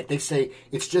coming. Like they say,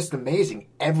 it's just amazing.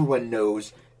 Everyone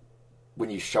knows when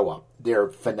you show up. They're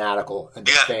fanatical, and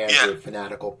the fans are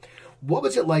fanatical. What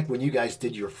was it like when you guys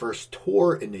did your first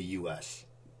tour in the U.S.?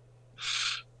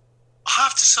 I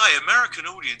have to say, American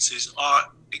audiences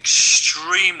are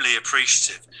extremely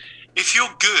appreciative. If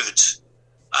you're good,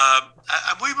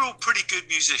 and we were all pretty good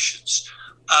musicians,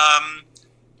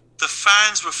 the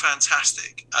fans were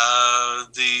fantastic.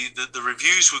 The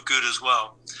reviews were good as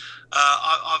well.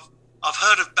 I've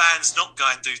heard of bands not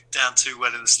going down too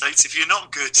well in the States. If you're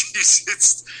not good,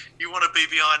 you want to be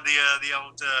behind the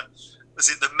old, was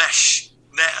it the mesh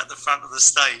net at the front of the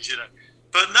stage, you know.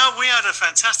 But no, we had a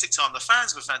fantastic time. The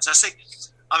fans were fantastic.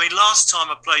 I mean, last time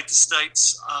I played the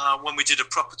States, when we did a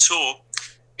proper tour,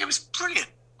 it was brilliant.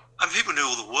 I mean, people knew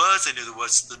all the words. They knew the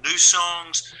words to the new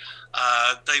songs.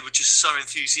 They were just so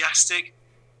enthusiastic.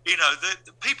 You know,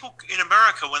 the people in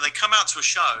America, when they come out to a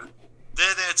show,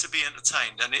 they're there to be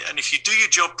entertained. And if you do your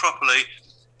job properly,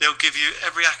 they'll give you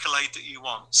every accolade that you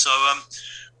want. So,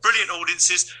 brilliant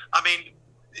audiences. I mean,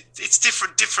 it's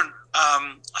different.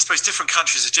 I suppose different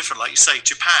countries are different. Like you say,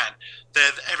 Japan,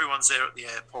 everyone's there at the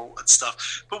airport and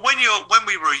stuff. But when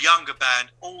we were a younger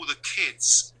band, all the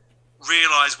kids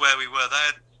realised where we were.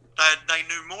 They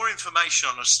knew more information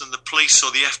on us than the police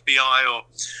or the FBI or,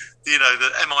 you know, the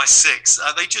MI6.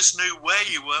 They just knew where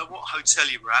you were, what hotel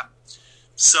you were at.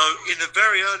 So in the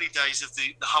very early days of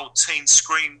the whole Teen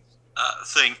Scream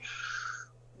thing,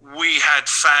 we had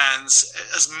fans,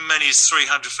 as many as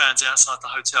 300 fans outside the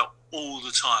hotel all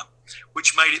the time,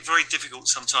 which made it very difficult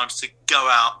sometimes to go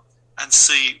out and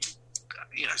see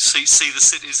the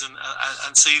cities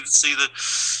and see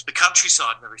the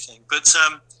countryside and everything.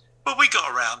 But we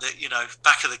got around it, you know,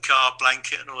 back of the car,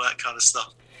 blanket and all that kind of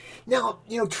stuff. Now,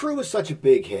 you know, True was such a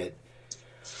big hit.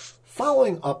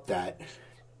 Following up that,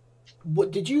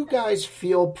 what did you guys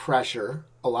feel pressure?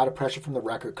 A lot of pressure from the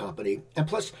record company, and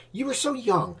plus you were so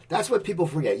young. That's what people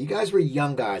forget. You guys were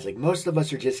young guys. Like most of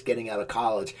us are just getting out of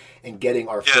college and getting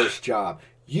our first job.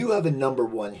 You have a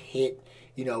 #1 hit.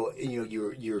 You know,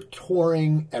 you're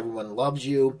touring. Everyone loves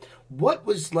you. What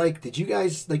was like? Did you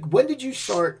guys like? When did you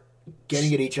start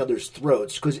getting at each other's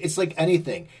throats? Because it's like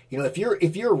anything. You know, if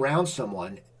you're around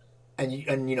someone.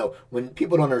 And you know, when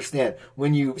people don't understand,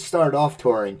 when you started off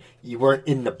touring, you weren't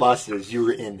in the buses, you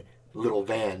were in little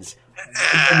vans.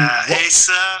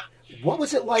 What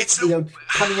was it like, you know,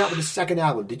 coming out with the second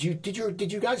album? Did you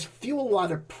guys feel a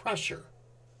lot of pressure?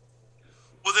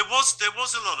 Well, there was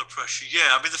a lot of pressure.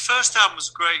 Yeah, I mean, the first album was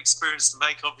a great experience to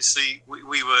make. Obviously, we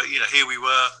were, you know, here we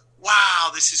were.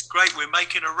 Wow, this is great. We're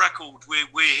making a record.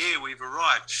 We're here. We've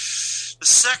arrived. The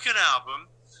second album,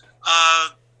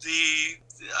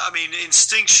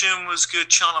 Instinction was good.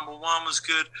 Chart #1 was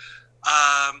good.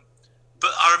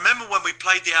 But I remember when we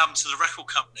played the album to the record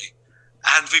company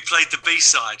and we played the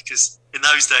B-side, because in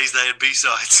those days they had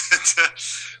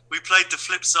B-sides. We played the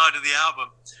flip side of the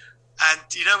album. And,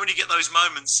 you know, when you get those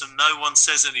moments and no one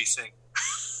says anything,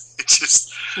 it's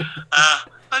just,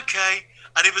 okay.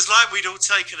 And it was like we'd all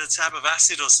taken a tab of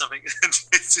acid or something,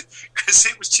 because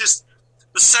it was just,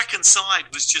 the second side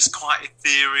was just quite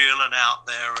ethereal and out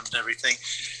there and everything.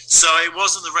 So it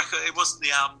wasn't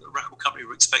the album the record company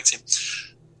were expecting.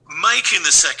 Making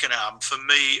the second album for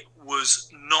me was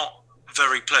not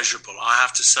very pleasurable, I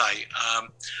have to say.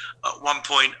 At one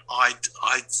point, I'd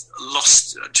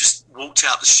just walked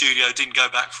out the studio, didn't go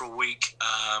back for a week.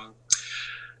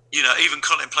 You know, even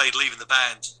contemplated leaving the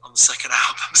band on the second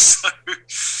album. So,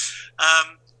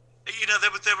 you know,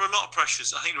 there were a lot of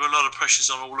pressures. I think there were a lot of pressures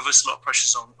on all of us, a lot of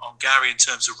pressures on Gary in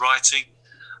terms of writing.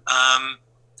 And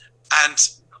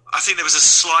I think there was a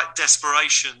slight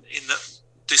desperation in that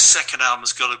this second album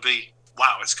has got to be,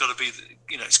 it's got to be,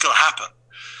 you know, it's got to happen.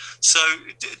 So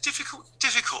difficult,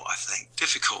 I think,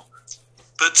 difficult.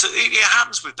 But it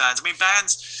happens with bands. I mean,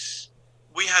 bands,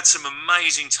 we had some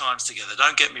amazing times together,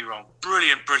 don't get me wrong.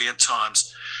 Brilliant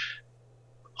times.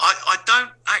 I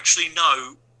don't actually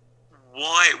know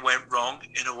why it went wrong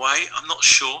in a way. I'm not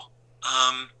sure.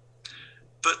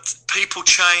 But people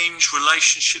change,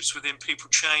 relationships within people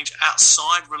change,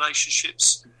 outside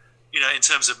relationships, you know, in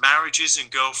terms of marriages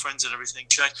and girlfriends and everything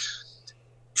change.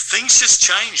 Things just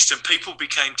changed and people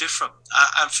became different.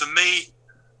 And for me,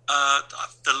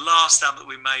 the last album that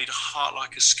we made, Heart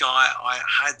Like a Sky, I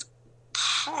had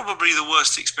probably the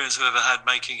worst experience I've ever had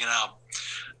making an album.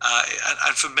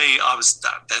 And for me,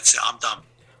 that's it, I'm done.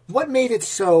 What made it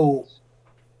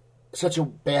such a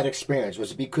bad experience?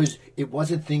 Was it because it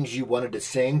wasn't things you wanted to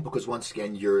sing? Because once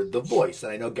again, you're the voice,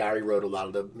 and I know Gary wrote a lot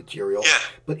of the material. Yeah.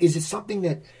 But is it something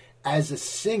that, as a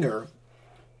singer,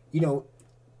 you know,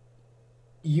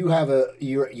 you have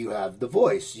the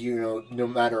voice. You know, no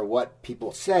matter what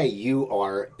people say,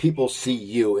 people see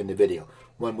you in the video.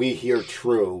 When we hear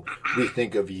True, we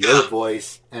think of your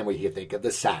voice, and we think of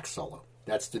the sax solo.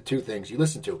 That's the two things you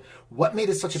listen to. What made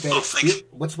it such a bad experience?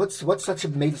 What's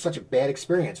made it such a bad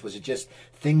experience? Was it just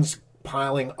things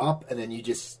piling up and then you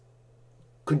just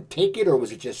couldn't take it, or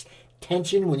was it just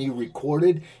tension when you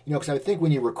recorded? Because I think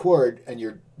when you record and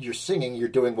you're singing, you're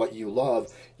doing what you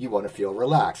love. You want to feel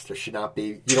relaxed. There should not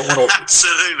be. You don't want to.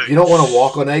 Absolutely. You don't want to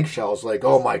walk on eggshells. Like,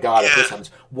 oh my God, if this happens.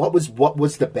 What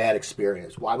was the bad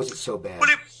experience? Why was it so bad? Well,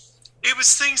 it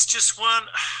was things just weren't.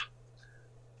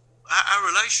 Our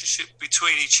relationship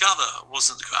between each other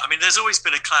wasn't. I mean, there's always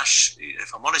been a clash.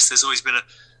 If I'm honest, there's always been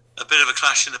a bit of a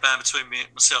clash in the band between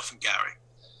myself and Gary.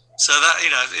 So that,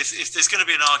 if there's going to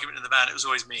be an argument in the band, it was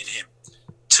always me and him.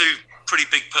 Two pretty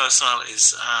big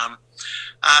personalities.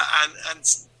 And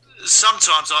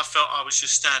sometimes I felt I was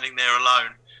just standing there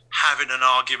alone having an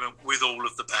argument with all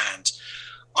of the band.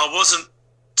 I wasn't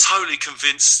totally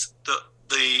convinced that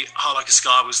the Heart Like a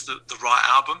Sky was the right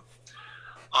album.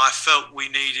 I felt we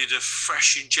needed a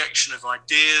fresh injection of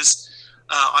ideas.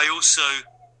 I also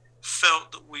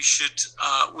felt that we should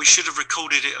have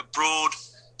recorded it abroad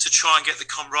to try and get the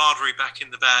camaraderie back in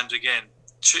the band again.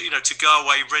 To go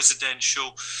away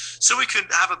residential, so we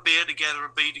could have a beer together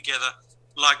and be together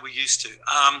like we used to.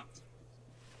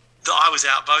 That I was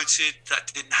outvoted.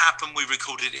 That didn't happen. We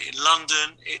recorded it in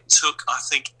London. It took, I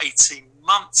think, 18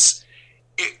 months.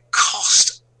 It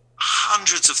cost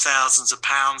hundreds of thousands of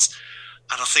pounds,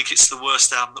 and I think it's the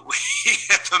worst album that we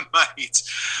ever made.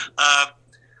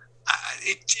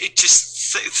 It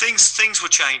just things were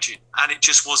changing, and it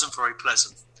just wasn't very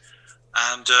pleasant.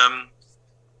 And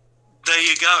there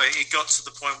you go. It got to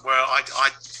the point where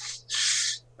I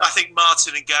think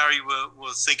Martin and Gary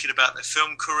were thinking about their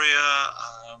film career.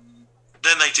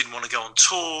 Then they didn't want to go on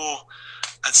tour,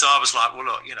 and so I was like, "Well,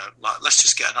 look, let's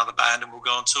just get another band and we'll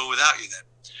go on tour without you then."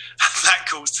 And that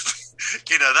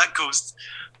caused,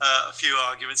 a few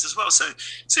arguments as well. So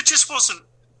it just wasn't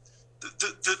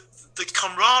the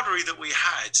camaraderie that we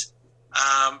had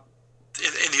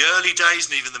in the early days,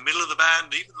 and even the middle of the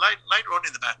band, even later on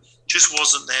in the band, just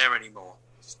wasn't there anymore.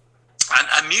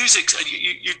 And music,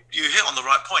 you hit on the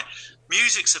right point.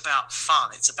 Music's about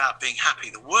fun. It's about being happy.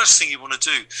 The worst thing you want to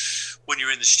do when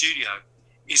you're in the studio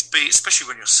is especially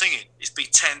when you're singing, is be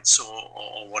tense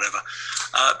or whatever,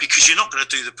 because you're not going to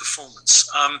do the performance.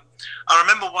 I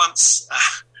remember once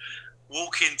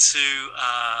walking to,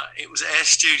 it was Air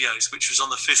Studios, which was on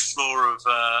the 5th floor of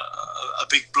a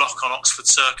big block on Oxford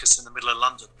Circus in the middle of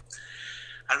London.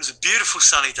 And it was a beautiful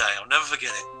sunny day. I'll never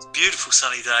forget it. It was a beautiful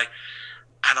sunny day.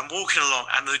 And I'm walking along,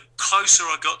 and the closer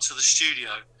I got to the studio,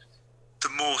 the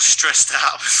more stressed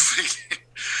out I was feeling.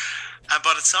 And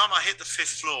by the time I hit the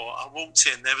 5th floor, I walked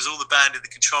in, there was all the band in the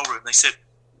control room. They said,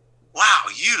 "Wow,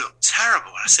 you look terrible."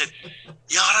 And I said,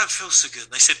 "Yeah, I don't feel so good."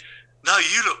 And they said, "No,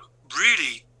 you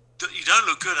don't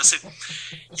look good." I said,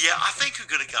 "Yeah, I think I'm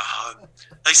going to go home."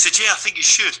 They said, "Yeah, I think you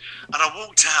should." And I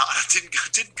walked out, and I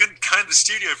couldn't go in the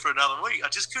studio for another week. I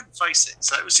just couldn't face it.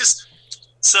 So it was just,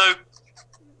 so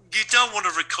you don't want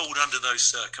to record under those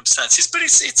circumstances. But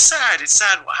it's sad. It's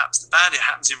sad what happens to the band. It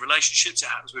happens in relationships. It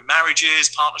happens with marriages,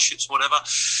 partnerships, whatever.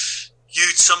 You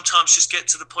sometimes just get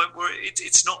to the point where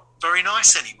it's not very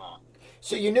nice anymore.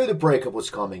 So you knew the breakup was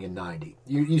coming in '90.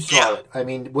 You saw it. I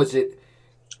mean, was it?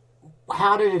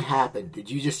 How did it happen? Did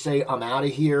you just say, "I'm out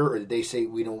of here," or did they say,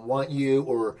 "We don't want you"?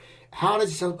 Or how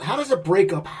does a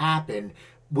breakup happen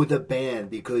with a band?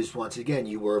 Because once again,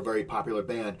 you were a very popular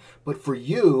band, but for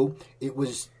you, it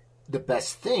was the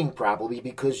best thing probably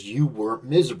because you weren't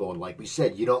miserable. And like we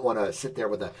said, you don't want to sit there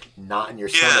with a knot in your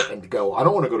stomach and go, "I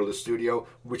don't want to go to the studio,"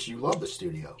 which you love the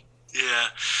studio. Yeah,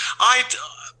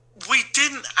 we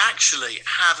didn't actually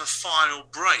have a final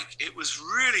break. It was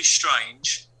really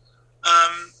strange.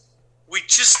 We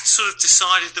just sort of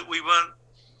decided that we weren't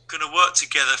going to work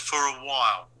together for a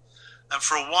while. And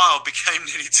for a while became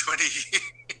nearly 20 years.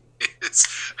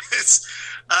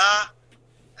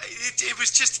 It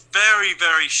was just very,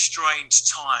 very strange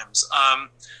times.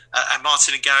 And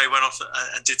Martin and Gary went off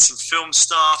and did some film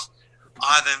stuff.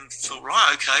 I then thought,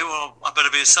 right, okay, well, I better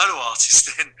be a solo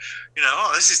artist then.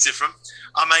 This is different.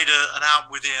 I made an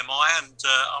album with EMI, and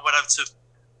I went over to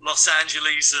Los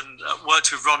Angeles and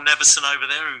worked with Ron Nevison over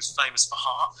there, who's famous for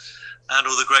Heart and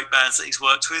all the great bands that he's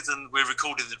worked with, and we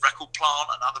recorded the Record Plant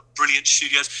and other brilliant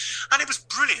studios, and it was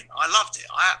brilliant. I loved it.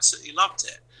 I absolutely loved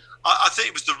it. I think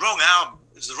it was the wrong album.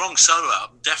 It was the wrong solo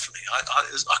album, definitely.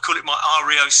 I call it my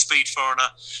REO Speed Foreigner,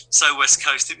 So West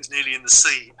Coast, It Was Nearly in the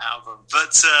Sea album.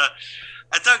 But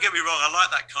and don't get me wrong, I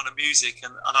like that kind of music,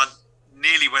 and I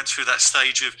nearly went through that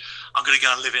stage of I'm going to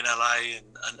go and live in LA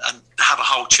and have a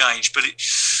whole change. But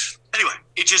anyway,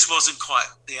 it just wasn't quite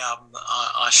the album that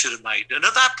I should have made. And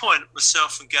at that point,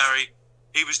 myself and Gary,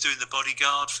 he was doing The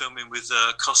Bodyguard, filming with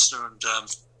Costner and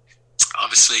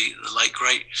obviously the late,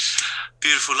 great,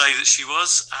 beautiful lady that she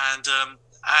was. And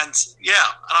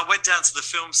I went down to the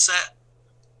film set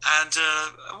and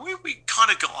we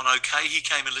kind of got on okay. He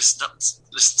came and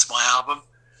listened to my album,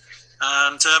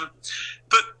 and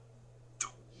but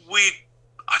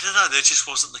I don't know, there just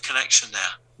wasn't the connection there.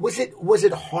 Was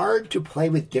it hard to play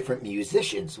with different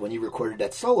musicians when you recorded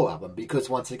that solo album? Because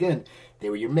once again, they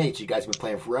were your mates. You guys have been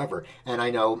playing forever. And I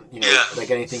know,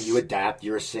 like anything, you adapt.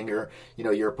 You're a singer.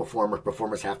 You're a performer.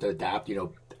 Performers have to adapt.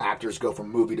 Actors go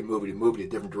from movie to movie to movie to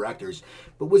different directors.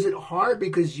 But was it hard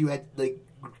because you had, did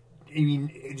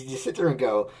you sit there and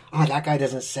go, that guy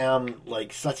doesn't sound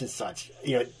like such and such?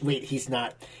 Wait, he's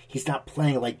not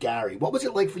playing like Gary. What was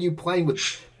it like for you playing with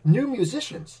new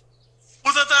musicians?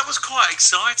 Well, that was quite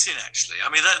exciting, actually. I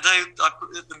mean,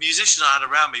 the musicians I had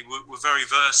around me were very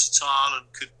versatile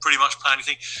and could pretty much play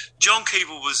anything. John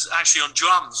Keeble was actually on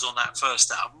drums on that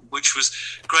first album, which was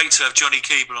great to have Johnny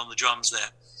Keeble on the drums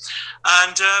there.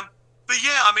 And but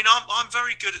yeah, I mean, I'm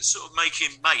very good at sort of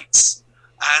making mates,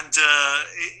 and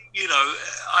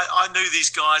I knew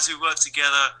these guys who worked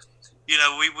together.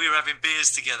 We were having beers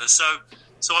together, so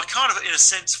I kind of, in a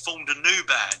sense, formed a new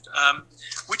band,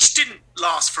 which didn't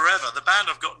last forever. The band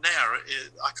I've got now,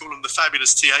 I call them the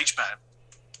Fabulous TH Band,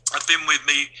 have been with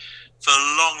me for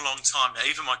a long, long time now.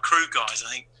 Even my crew guys, I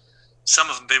think some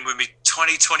of them have been with me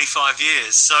 20, 25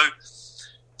 years. So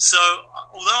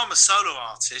although I'm a solo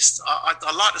artist, I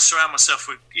like to surround myself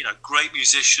with, great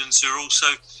musicians who are also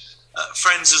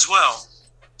friends as well.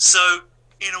 So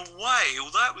in a way,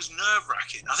 although it was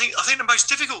nerve-wracking, I think the most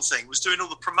difficult thing was doing all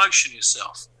the promotion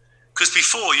yourself. Because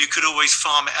before, you could always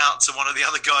farm it out to one of the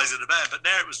other guys in the band, but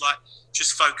now it was like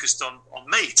just focused on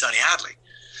me, Tony Hadley.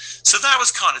 So that was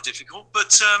kind of difficult.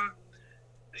 But I'm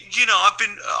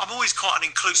always quite an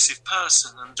inclusive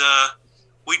person, and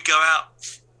we'd go out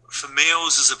for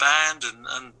meals as a band,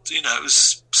 and it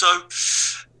was so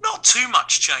not too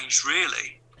much changed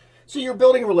really. So you're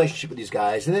building a relationship with these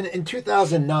guys, and then in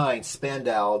 2009,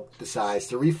 Spandau decides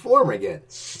to reform again.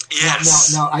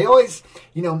 Yes. Now I always,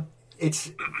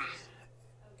 it's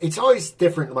always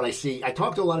different when I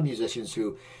talk to a lot of musicians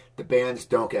who the bands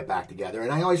don't get back together,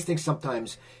 and I always think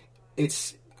sometimes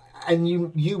it's, and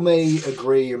you may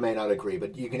agree, you may not agree,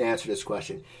 but you can answer this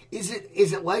question. Is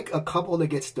it like a couple that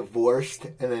gets divorced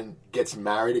and then gets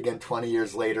married again 20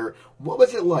 years later? What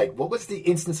was it like? What was the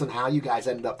instance on how you guys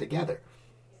ended up together?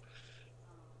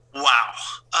 Wow.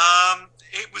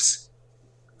 It was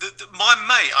my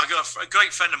mate. I got a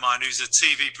great friend of mine who's a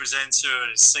TV presenter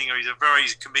and a singer. He's a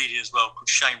comedian as well, called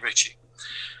Shane Ritchie.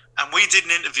 And we did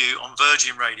an interview on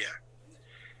Virgin Radio.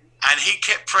 And he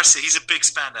kept pressing. He's a big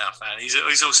Spandau fan. He's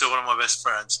also one of my best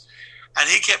friends. And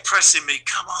he kept pressing me,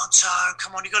 come on, Tone,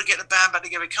 come on, you got to get the band back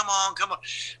together. Come on.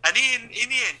 And in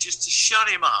the end, just to shut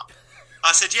him up,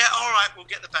 I said, yeah, all right, we'll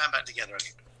get the band back together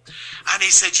again. And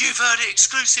he said, you've heard it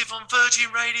exclusive on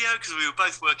Virgin Radio, because we were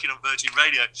both working on Virgin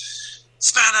Radio.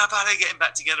 Spandau Ballet getting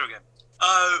back together again.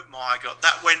 Oh my God,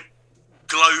 that went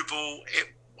global.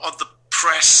 On the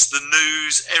press, the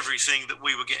news, everything, that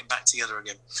we were getting back together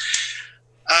again.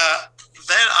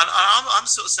 Then I'm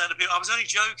sort of saying to people, I was only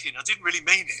joking. I didn't really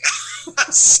mean it.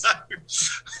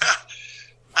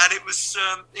 And it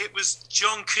was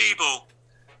John Keeble,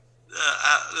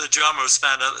 the drummer of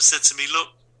Spandau, that said to me,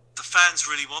 look, the fans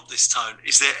really want this, Tone.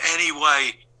 Is there any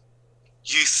way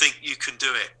you think you can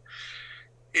do it?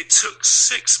 It took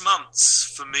 6 months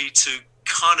for me to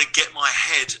kind of get my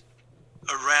head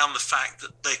around the fact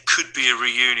that there could be a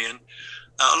reunion,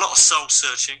 a lot of soul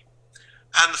searching.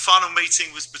 And the final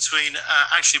meeting was between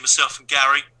actually myself and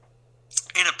Gary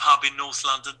in a pub in North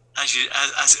London, as it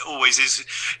always is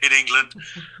in England,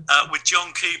 with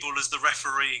John Keeble as the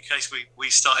referee in case we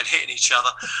started hitting each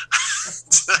other.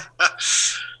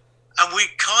 And we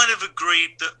kind of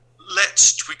agreed that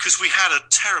because we had a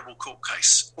terrible court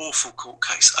case, awful court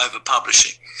case over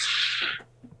publishing.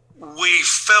 We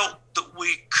felt that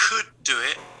we could do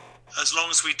it as long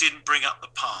as we didn't bring up the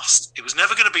past. It was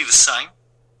never going to be the same.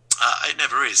 It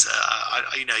never is.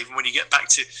 Even when you get back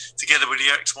together with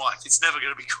your ex-wife, it's never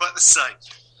going to be quite the same.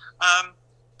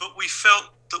 But we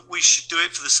felt that we should do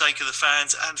it for the sake of the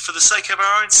fans and for the sake of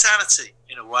our own sanity,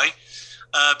 in a way,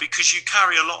 because you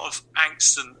carry a lot of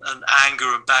angst and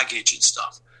anger and baggage and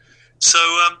stuff. So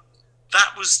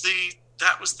that was the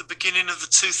beginning of the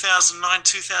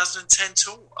 2009-2010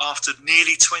 tour after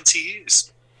nearly 20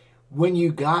 years. When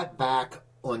you got back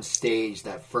on stage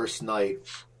that first night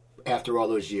after all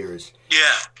those years,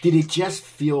 did it just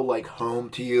feel like home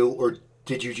to you, or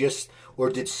did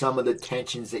some of the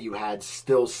tensions that you had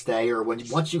still stay? Or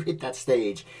once you hit that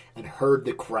stage and heard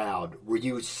the crowd, were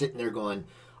you sitting there going,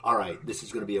 all right, this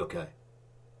is going to be okay?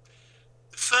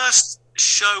 The first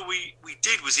show we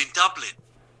did was in Dublin,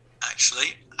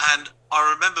 actually, And I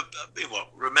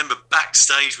remember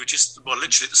backstage, we're just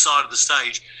literally at the side of the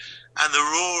stage, and the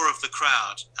roar of the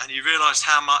crowd, and you realised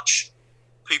how much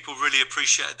people really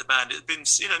appreciated the band. It had been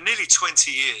nearly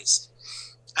 20 years,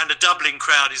 and a Dublin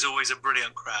crowd is always a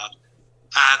brilliant crowd.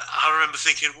 And I remember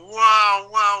thinking,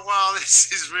 wow,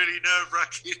 this is really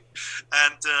nerve-wracking.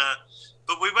 And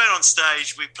but we went on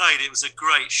stage, we played. It was a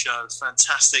great show,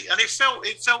 fantastic, and it felt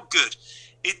good.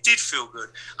 It did feel good.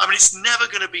 I mean, it's never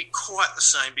going to be quite the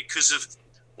same because of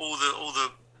all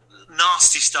the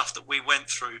nasty stuff that we went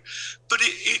through, but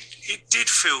it did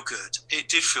feel good. It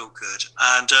did feel good,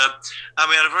 and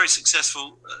we had a very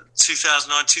successful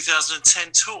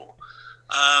 2009-2010 tour.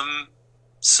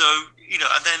 So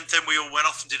and then we all went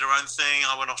off and did our own thing.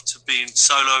 I went off to being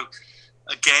solo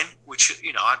again, which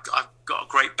I've got a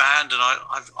great band, and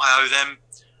I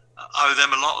owe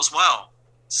them a lot as well.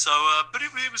 So, but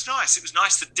it was nice. It was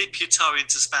nice to dip your toe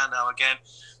into Spandau again,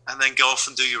 and then go off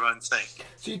and do your own thing.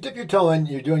 So you dip your toe in,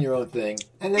 you're doing your own thing,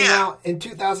 and then now in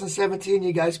 2017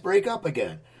 you guys break up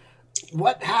again.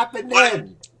 What happened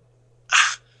then?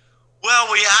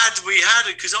 Well, we had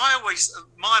it because I always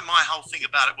my whole thing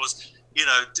about it was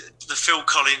the Phil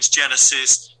Collins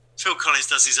Genesis. Phil Collins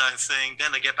does his own thing,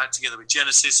 then they get back together with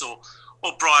Genesis or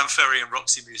Brian Ferry and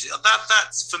Roxy Music.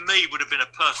 That for me would have been a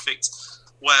perfect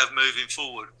way of moving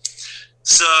forward.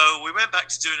 So we went back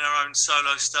to doing our own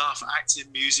solo stuff,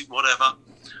 acting, music, whatever.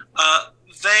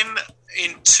 Then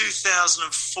in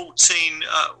 2014,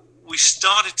 we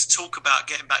started to talk about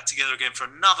getting back together again for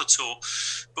another tour,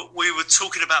 but we were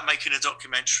talking about making a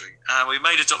documentary. We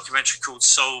made a documentary called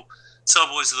Soul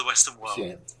Boys of the Western World.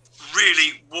 Yeah.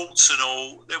 Really, warts and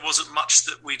all, there wasn't much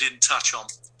that we didn't touch on.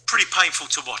 Pretty painful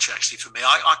to watch, actually, for me.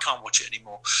 I can't watch it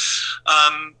anymore.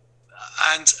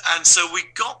 And so we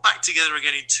got back together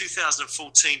again in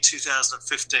 2014,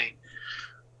 2015.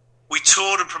 We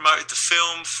toured and promoted the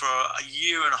film for a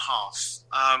year and a half.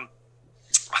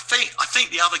 I think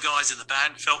the other guys in the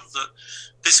band felt that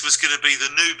this was going to be the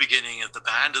new beginning of the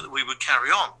band, and that we would carry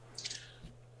on.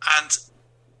 And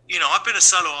I've been a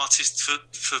solo artist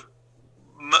for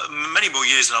many more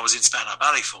years than I was in Spandau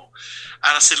Ballet for.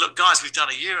 And I said, look, guys, we've done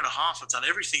a year and a half. I've done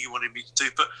everything you wanted me to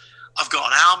do, but I've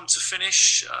got an album to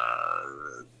finish,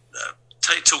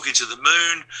 Talking to the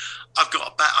Moon. I've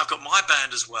got my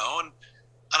band as well, and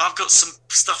I've got some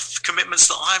commitments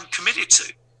that I'm committed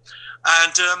to.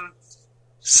 And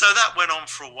so that went on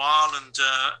for a while, and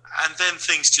then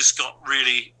things just got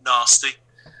really nasty.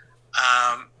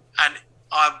 And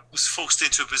I was forced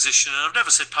into a position, and I've never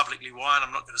said publicly why, and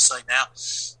I'm not going to say now,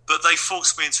 but they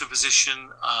forced me into a position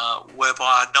whereby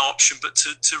I had no option but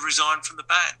to resign from the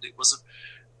band. It wasn't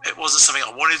something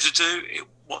I wanted to do.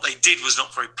 What they did was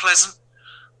not very pleasant.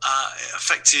 It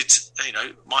affected,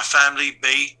 my family,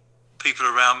 me, people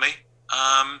around me,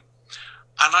 and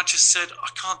I just said, I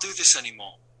can't do this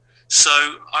anymore. So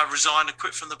I resigned and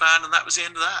quit from the band, and that was the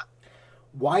end of that.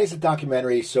 Why is the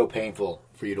documentary so painful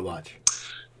for you to watch?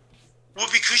 Well,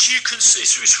 because you can.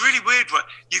 It's really weird, right?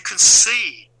 You can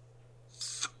see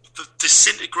the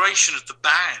disintegration of the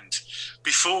band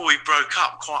before we broke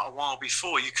up. Quite a while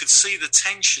before, you could see the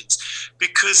tensions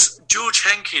because George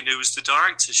Henkin, who was the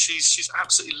director, she's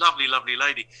absolutely lovely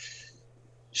lady.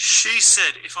 She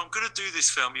said, "If I'm going to do this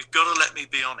film, you've got to let me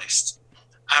be honest."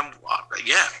 And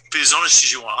be as honest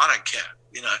as you want. I don't care,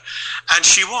 And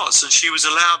she was, and she was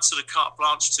allowed sort of carte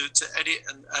blanche to edit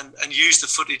and use the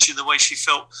footage in the way she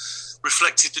felt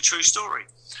reflected the true story.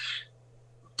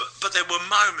 But there were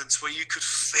moments where you could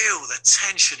feel the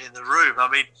tension in the room. I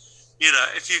mean,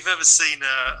 if you've ever seen,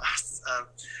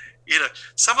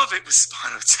 some of it was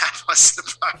Spinal Tap, I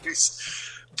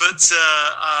suppose, but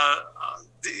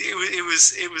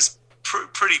it was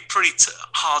pretty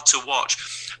hard to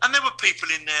watch. And there were people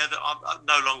in there that are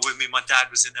no longer with me. My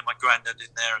dad was in there, my granddad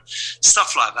in there, and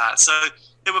stuff like that. So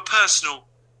there were personal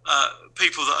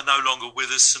people that are no longer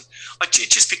with us, and it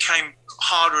just became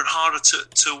harder and harder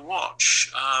to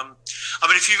watch. I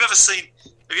mean, have you ever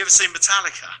seen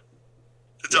Metallica,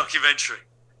 the documentary?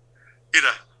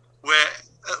 Where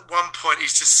at one point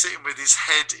he's just sitting with his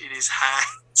head in his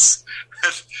hands.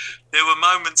 And there were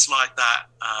moments like that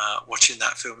watching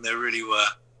that film. There really were.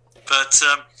 But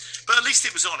at least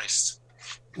it was honest.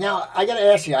 Now, I got to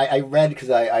ask you, I read, because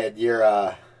I had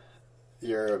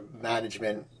your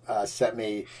management sent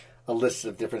me a list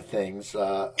of different things.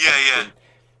 Yeah.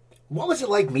 What was it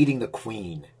like meeting the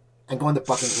Queen and going to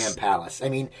Buckingham Palace? I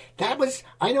mean,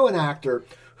 I know an actor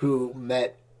who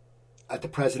met at the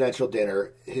presidential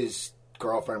dinner. His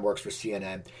girlfriend works for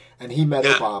CNN, and he met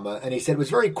Obama, and he said it was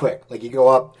very quick. Like, you go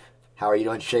up, how are you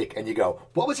doing, shake, and you go,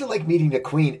 what was it like meeting the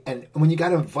Queen? And when you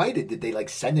got invited, did they like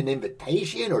send an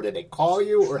invitation, or did they call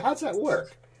you, or how's that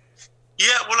work?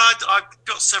 Yeah, well, I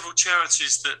got several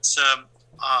charities that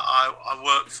I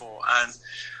work for, and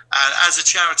as a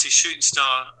charity, Shooting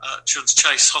Star Children's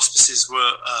Chase Hospices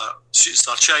Shooting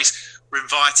Star Chase were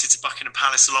invited to Buckingham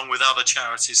Palace along with other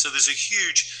charities. So there's a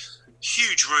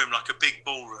huge room, like a big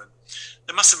ballroom.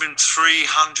 There must have been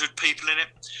 300 people in it.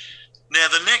 Now,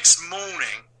 the next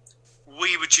morning,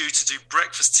 we were due to do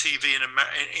breakfast TV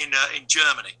in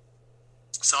Germany.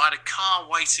 So I had a car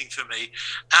waiting for me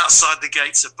outside the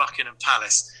gates of Buckingham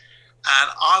Palace.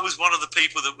 And I was one of the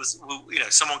people that was,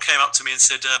 someone came up to me and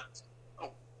said,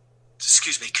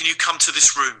 excuse me, can you come to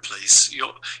this room, please?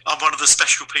 I'm one of the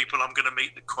special people. I'm going to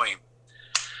meet the Queen.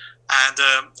 And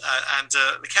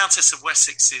the Countess of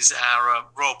Wessex is our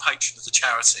royal patron of the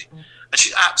charity. And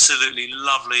she's absolutely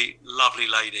lovely, lovely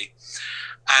lady.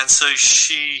 And so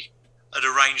she had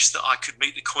arranged that I could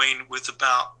meet the Queen with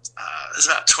there's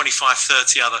about 25,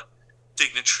 30 other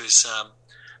dignitaries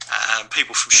and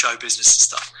people from show business and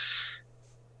stuff.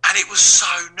 And it was so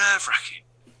nerve-wracking.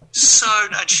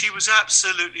 And she was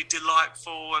absolutely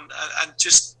delightful, and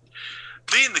just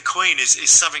meeting the Queen is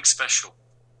something special.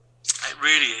 It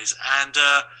really is. And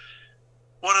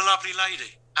what a lovely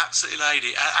lady. Absolutely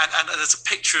lady. And there's a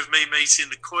picture of me meeting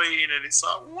the Queen, and it's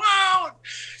like, wow.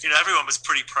 And, everyone was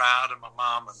pretty proud, and my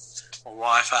mum and my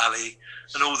wife, Ali,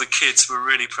 and all the kids were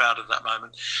really proud of that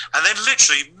moment. And then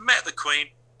literally met the Queen,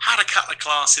 had a couple of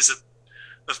glasses of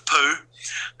poo,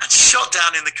 and shot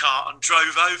down in the car and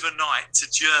drove overnight to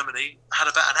Germany, had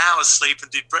about an hour's sleep,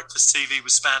 and did breakfast TV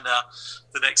with Spandau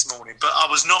the next morning. But I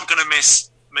was not going to miss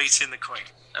meeting the Queen.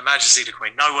 Her Majesty the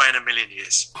Queen. No way in a million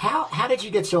years. How did you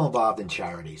get so involved in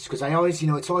charities? Because I always,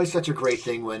 it's always such a great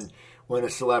thing when a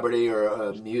celebrity or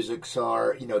a music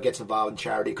star, gets involved in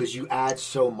charity, because you add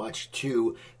so much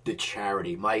to the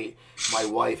charity. My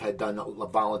wife had done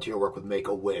volunteer work with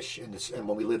Make-A-Wish, and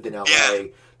when we lived in LA,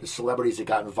 the celebrities that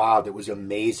got involved, it was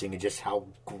amazing, and just how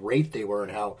great they were,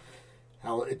 and how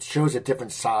it shows a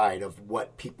different side of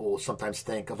what people sometimes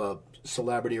think of a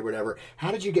celebrity or whatever.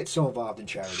 How did you get so involved in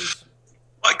charities?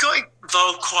 I got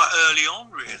involved quite early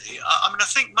on, really. I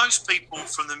think most people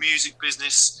from the music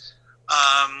business,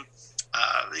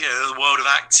 the world of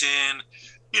acting,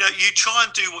 you try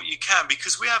and do what you can,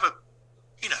 because we have a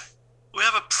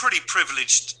pretty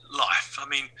privileged life. I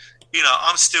mean,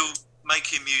 I'm still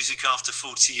making music after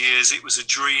 40 years. It was a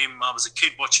dream. I was a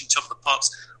kid watching Top of the Pops.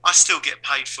 I still get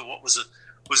paid for what was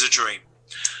a dream.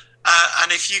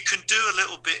 And if you can do a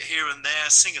little bit here and there,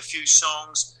 sing a few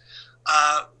songs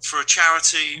for a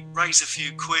charity, raise a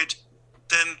few quid,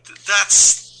 then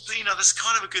that's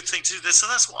kind of a good thing to do. So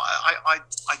that's what I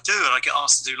do, and I get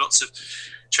asked to do lots of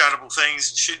charitable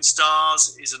things. Shooting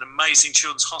Stars is an amazing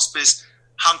children's hospice.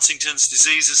 Huntington's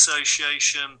Disease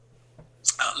Association,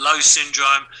 Low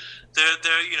Syndrome.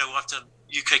 I've done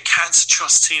UK Cancer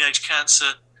Trust, Teenage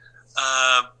Cancer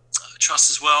Trust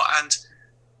as well. And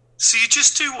so you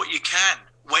just do what you can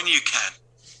when you can.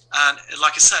 And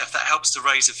like I say, if that helps to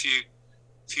raise a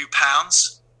few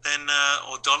pounds, then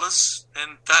or dollars,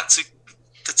 then that's a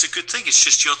good thing. It's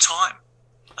just your time.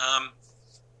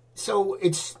 So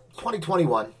it's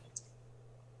 2021.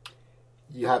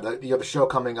 You have a show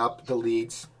coming up, The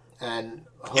Leeds, and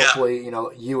hopefully,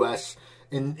 U.S.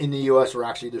 In the U.S.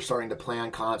 they're starting to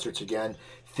plan concerts again.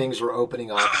 Things are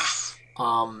opening up.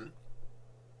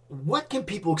 What can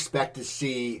people expect to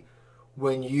see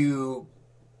when you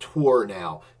tour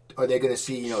now? Are they going to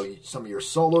see, some of your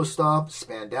solo stuff,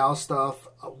 Spandau stuff?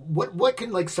 What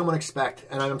can someone expect?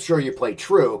 And I'm sure you play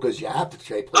True, because you have to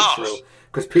play True,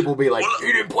 because people will be like,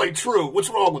 "He didn't play True. What's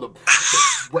wrong with him?"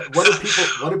 What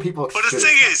do people? Well, the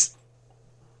thing is,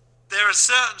 there are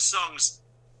certain songs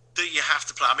that you have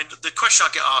to play. I mean, the question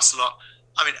I get asked a lot.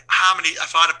 I mean, how many?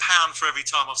 If I had £1 for every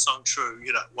time I've sung True,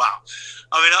 wow.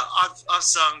 I mean, I've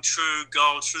sung True,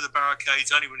 Gold, Through the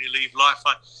Barricades, Only When You Leave,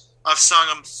 Lifeline. I've sung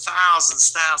them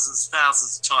thousands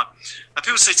of times. And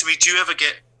people say to me, do you ever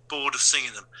get bored of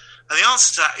singing them? And the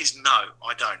answer to that is no,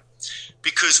 I don't.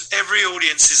 Because every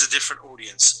audience is a different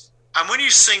audience. And when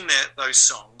you sing those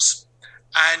songs,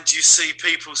 and you see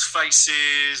people's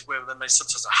faces, where they may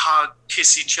sometimes hug,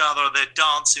 kiss each other, they're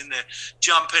dancing, they're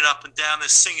jumping up and down, they're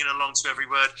singing along to every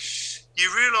word, you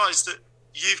realise that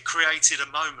you've created a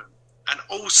moment. And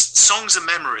all songs are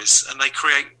memories, and they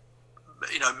create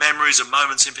memories and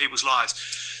moments in people's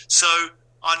lives. So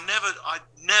I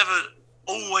never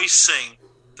always sing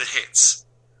the hits.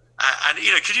 And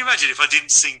can you imagine if I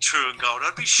didn't sing True and Gold?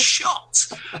 I'd be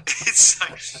shocked. And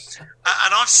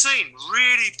I've seen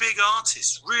really big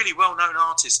artists, really well-known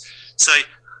artists, say,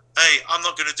 hey, I'm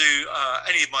not going to do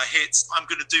any of my hits. I'm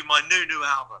going to do my new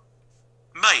album.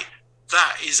 Mate,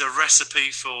 that is a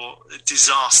recipe for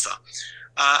disaster.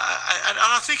 And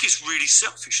I think it's really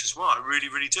selfish as well. I really,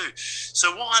 really do.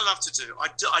 So what I love to do,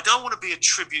 I don't want to be a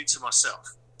tribute to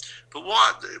myself. But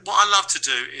what I love to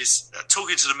do is,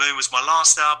 Talking to the Moon was my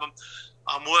last album.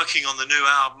 I'm working on the new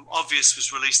album. Obvious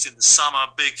was released in the summer.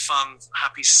 Big, fun,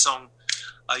 happy song.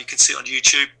 You can see it on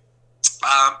YouTube.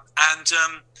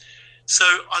 So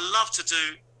I love to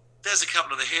do, there's a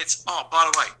couple of the hits. Oh, by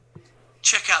the way,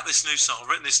 check out this new song. I've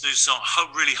written this new song.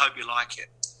 Really hope you like it.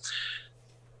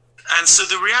 And so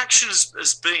the reaction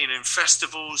has been in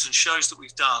festivals and shows that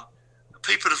we've done.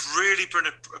 People have really been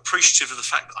appreciative of the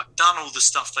fact that I've done all the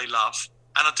stuff they love.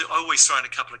 And I always throw in a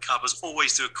couple of covers,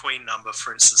 always do a Queen number,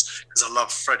 for instance, because I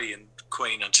love Freddie and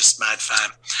Queen. I'm just mad fan.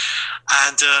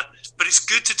 But it's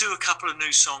good to do a couple of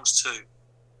new songs too.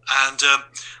 And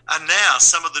now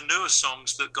some of the newer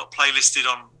songs that got playlisted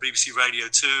on BBC Radio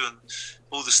 2 and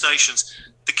all the stations,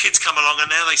 the kids come along and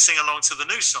now they sing along to the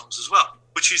new songs as well,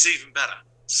 which is even better.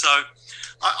 So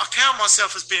I count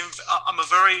myself as being, I'm a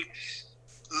very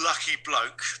lucky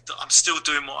bloke that I'm still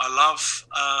doing what I love.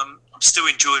 I'm still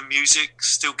enjoying music,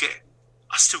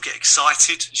 I still get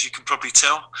excited, as you can probably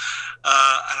tell. And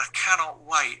I cannot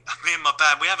wait. Me and my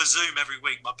band, we have a Zoom every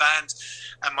week. My band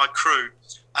and my crew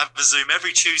have a Zoom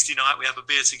every Tuesday night. We have a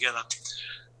beer together.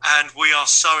 And we are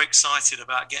so excited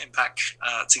about getting back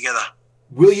together.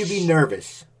 Will you be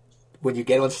nervous when you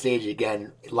get on stage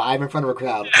again, live in front of a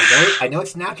crowd? I know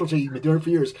it's natural to you, you've been doing it for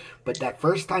years, but that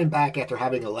first time back after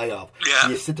having a layoff,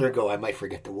 you sit there and go, I might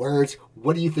forget the words.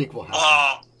 What do you think will happen?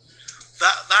 Oh,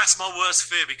 that's my worst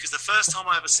fear, because the first time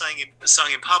I ever sang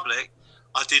in public,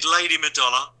 I did Lady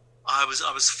Madonna. I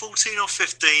was 14 or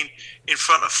 15 in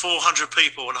front of 400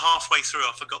 people, and halfway through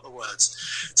I forgot the words.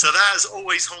 So that has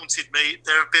always haunted me.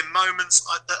 There have been moments,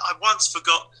 I once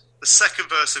forgot the second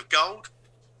verse of Gold,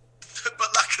 but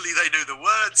luckily they knew the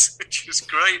words, which was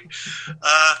great.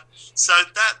 So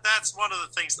that's one of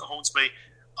the things that haunts me.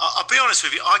 I'll be honest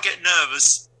with you, I get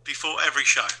nervous before every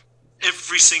show.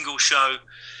 Every single show,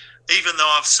 even though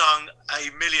I've sung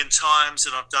a million times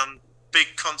and I've done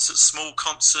big concerts, small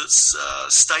concerts,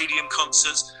 stadium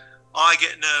concerts, I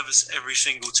get nervous every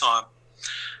single time.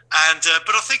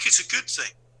 But I think it's a good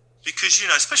thing, because,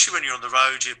 especially when you're on the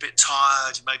road, you're a bit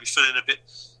tired, you may be feeling a bit,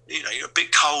 you're a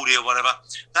bit coldy or whatever.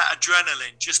 That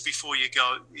adrenaline just before you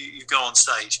go on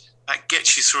stage, that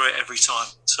gets you through it every time.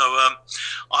 So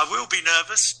I will be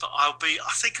nervous, but I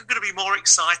think I'm going to be more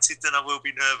excited than I will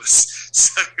be nervous.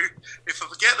 So if I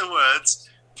forget the words,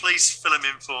 please fill them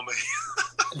in for me.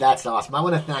 That's awesome. I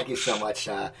want to thank you so much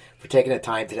for taking the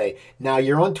time today. Now,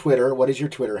 you're on Twitter. What is your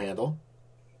Twitter handle?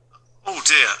 Oh,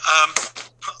 dear. I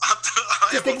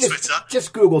am on Twitter.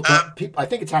 Just Google. I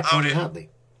think it's at Tony Hadley.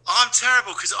 I'm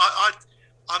terrible, because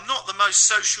I'm not the most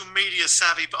social media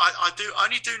savvy, but I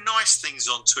only do nice things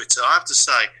on Twitter, I have to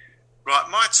say. Right,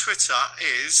 my Twitter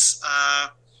is...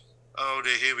 oh,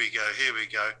 dear, here we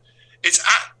go. It's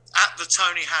at the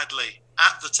Tony Hadley.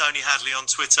 At the Tony Hadley on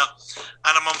Twitter,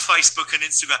 and I'm on Facebook and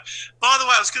Instagram. By the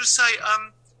way, I was going to say,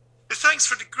 thanks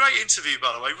for the great interview,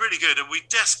 by the way, really good, and we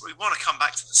desperately want to come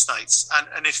back to the States,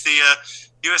 and if the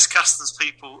US Customs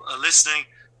people are listening,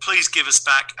 please give us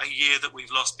back a year that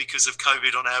we've lost because of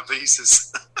COVID on our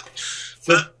visas.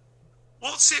 But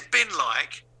what's it been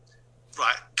like,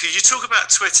 right, because you talk about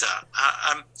Twitter,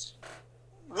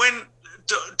 when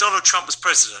Donald Trump was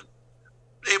president,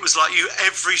 it was like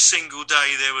every single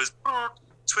day there was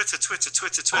Twitter.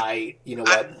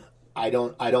 I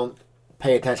don't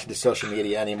pay attention to social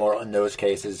media anymore in those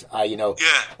cases.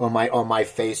 On my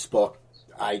Facebook,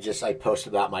 I post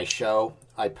about my show.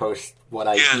 I post what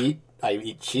I eat. I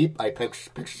eat cheap. I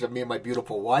post pictures of me and my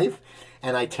beautiful wife,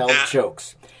 and I tell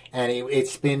jokes. And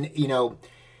it's been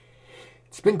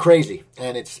it's been crazy,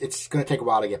 and it's going to take a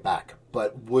while to get back,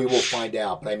 but we will find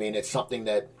out. But I mean, it's something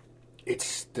that.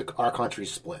 Our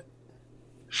country's split.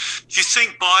 Do you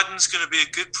think Biden's going to be a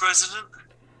good president?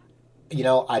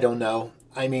 I don't know.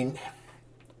 I mean,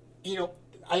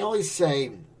 I always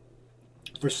say,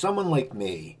 for someone like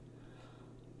me,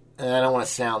 and I don't want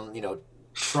to sound,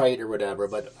 trite or whatever,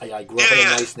 but I grew up in a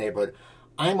nice neighborhood.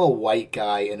 I'm a white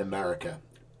guy in America.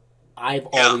 I've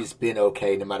always been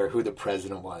okay no matter who the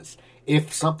president was.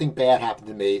 If something bad happened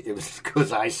to me, it was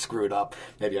because I screwed up.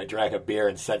 Maybe I drank a beer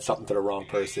and said something to the wrong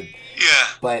person.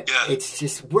 But it's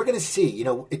just, we're going to see.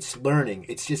 It's learning.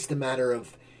 It's just a matter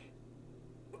of,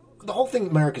 the whole thing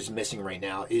America's missing right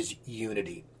now is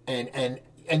unity. And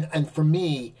for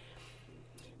me,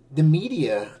 the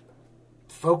media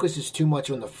focuses too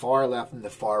much on the far left and the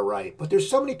far right. But there's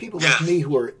so many people like me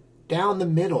who are down the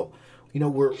middle.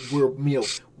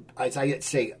 as I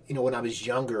say, when I was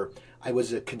younger, I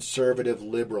was a conservative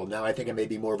liberal. Now I think I may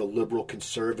be more of a liberal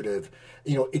conservative.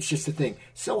 It's just a thing.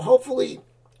 So hopefully,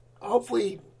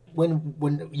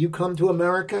 when you come to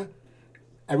America,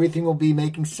 everything will be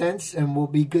making sense and we'll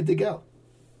be good to go.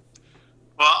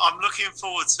 Well, I'm looking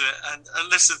forward to it. And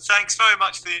listen, thanks very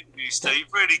much for the interview, Steve.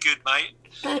 Really good, mate.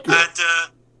 Thank you. And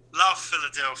love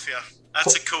Philadelphia.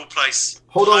 That's a cool place.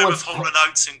 Hold on Home of Hall &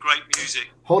 Oates and great music.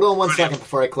 Hold on one Brilliant. second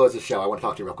before I close the show. I want to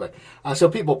talk to you real quick. So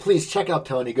people, please check out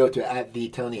Tony. Go to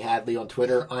 @TheTonyHadley on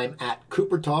Twitter. I'm at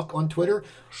Cooper Talk on Twitter.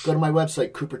 Go to my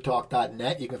website,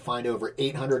 coopertalk.net. You can find over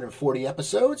 840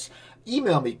 episodes.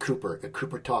 Email me, Cooper, at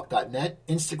coopertalk.net.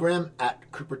 Instagram,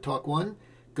 @CooperTalk1.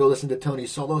 Go listen to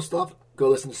Tony's solo stuff. Go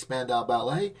listen to Spandau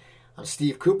Ballet. I'm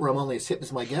Steve Cooper. I'm only as hip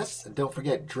as my guests. And don't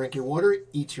forget, drink your water,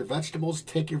 eat your vegetables,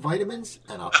 take your vitamins,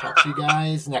 and I'll talk to you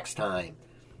guys next time.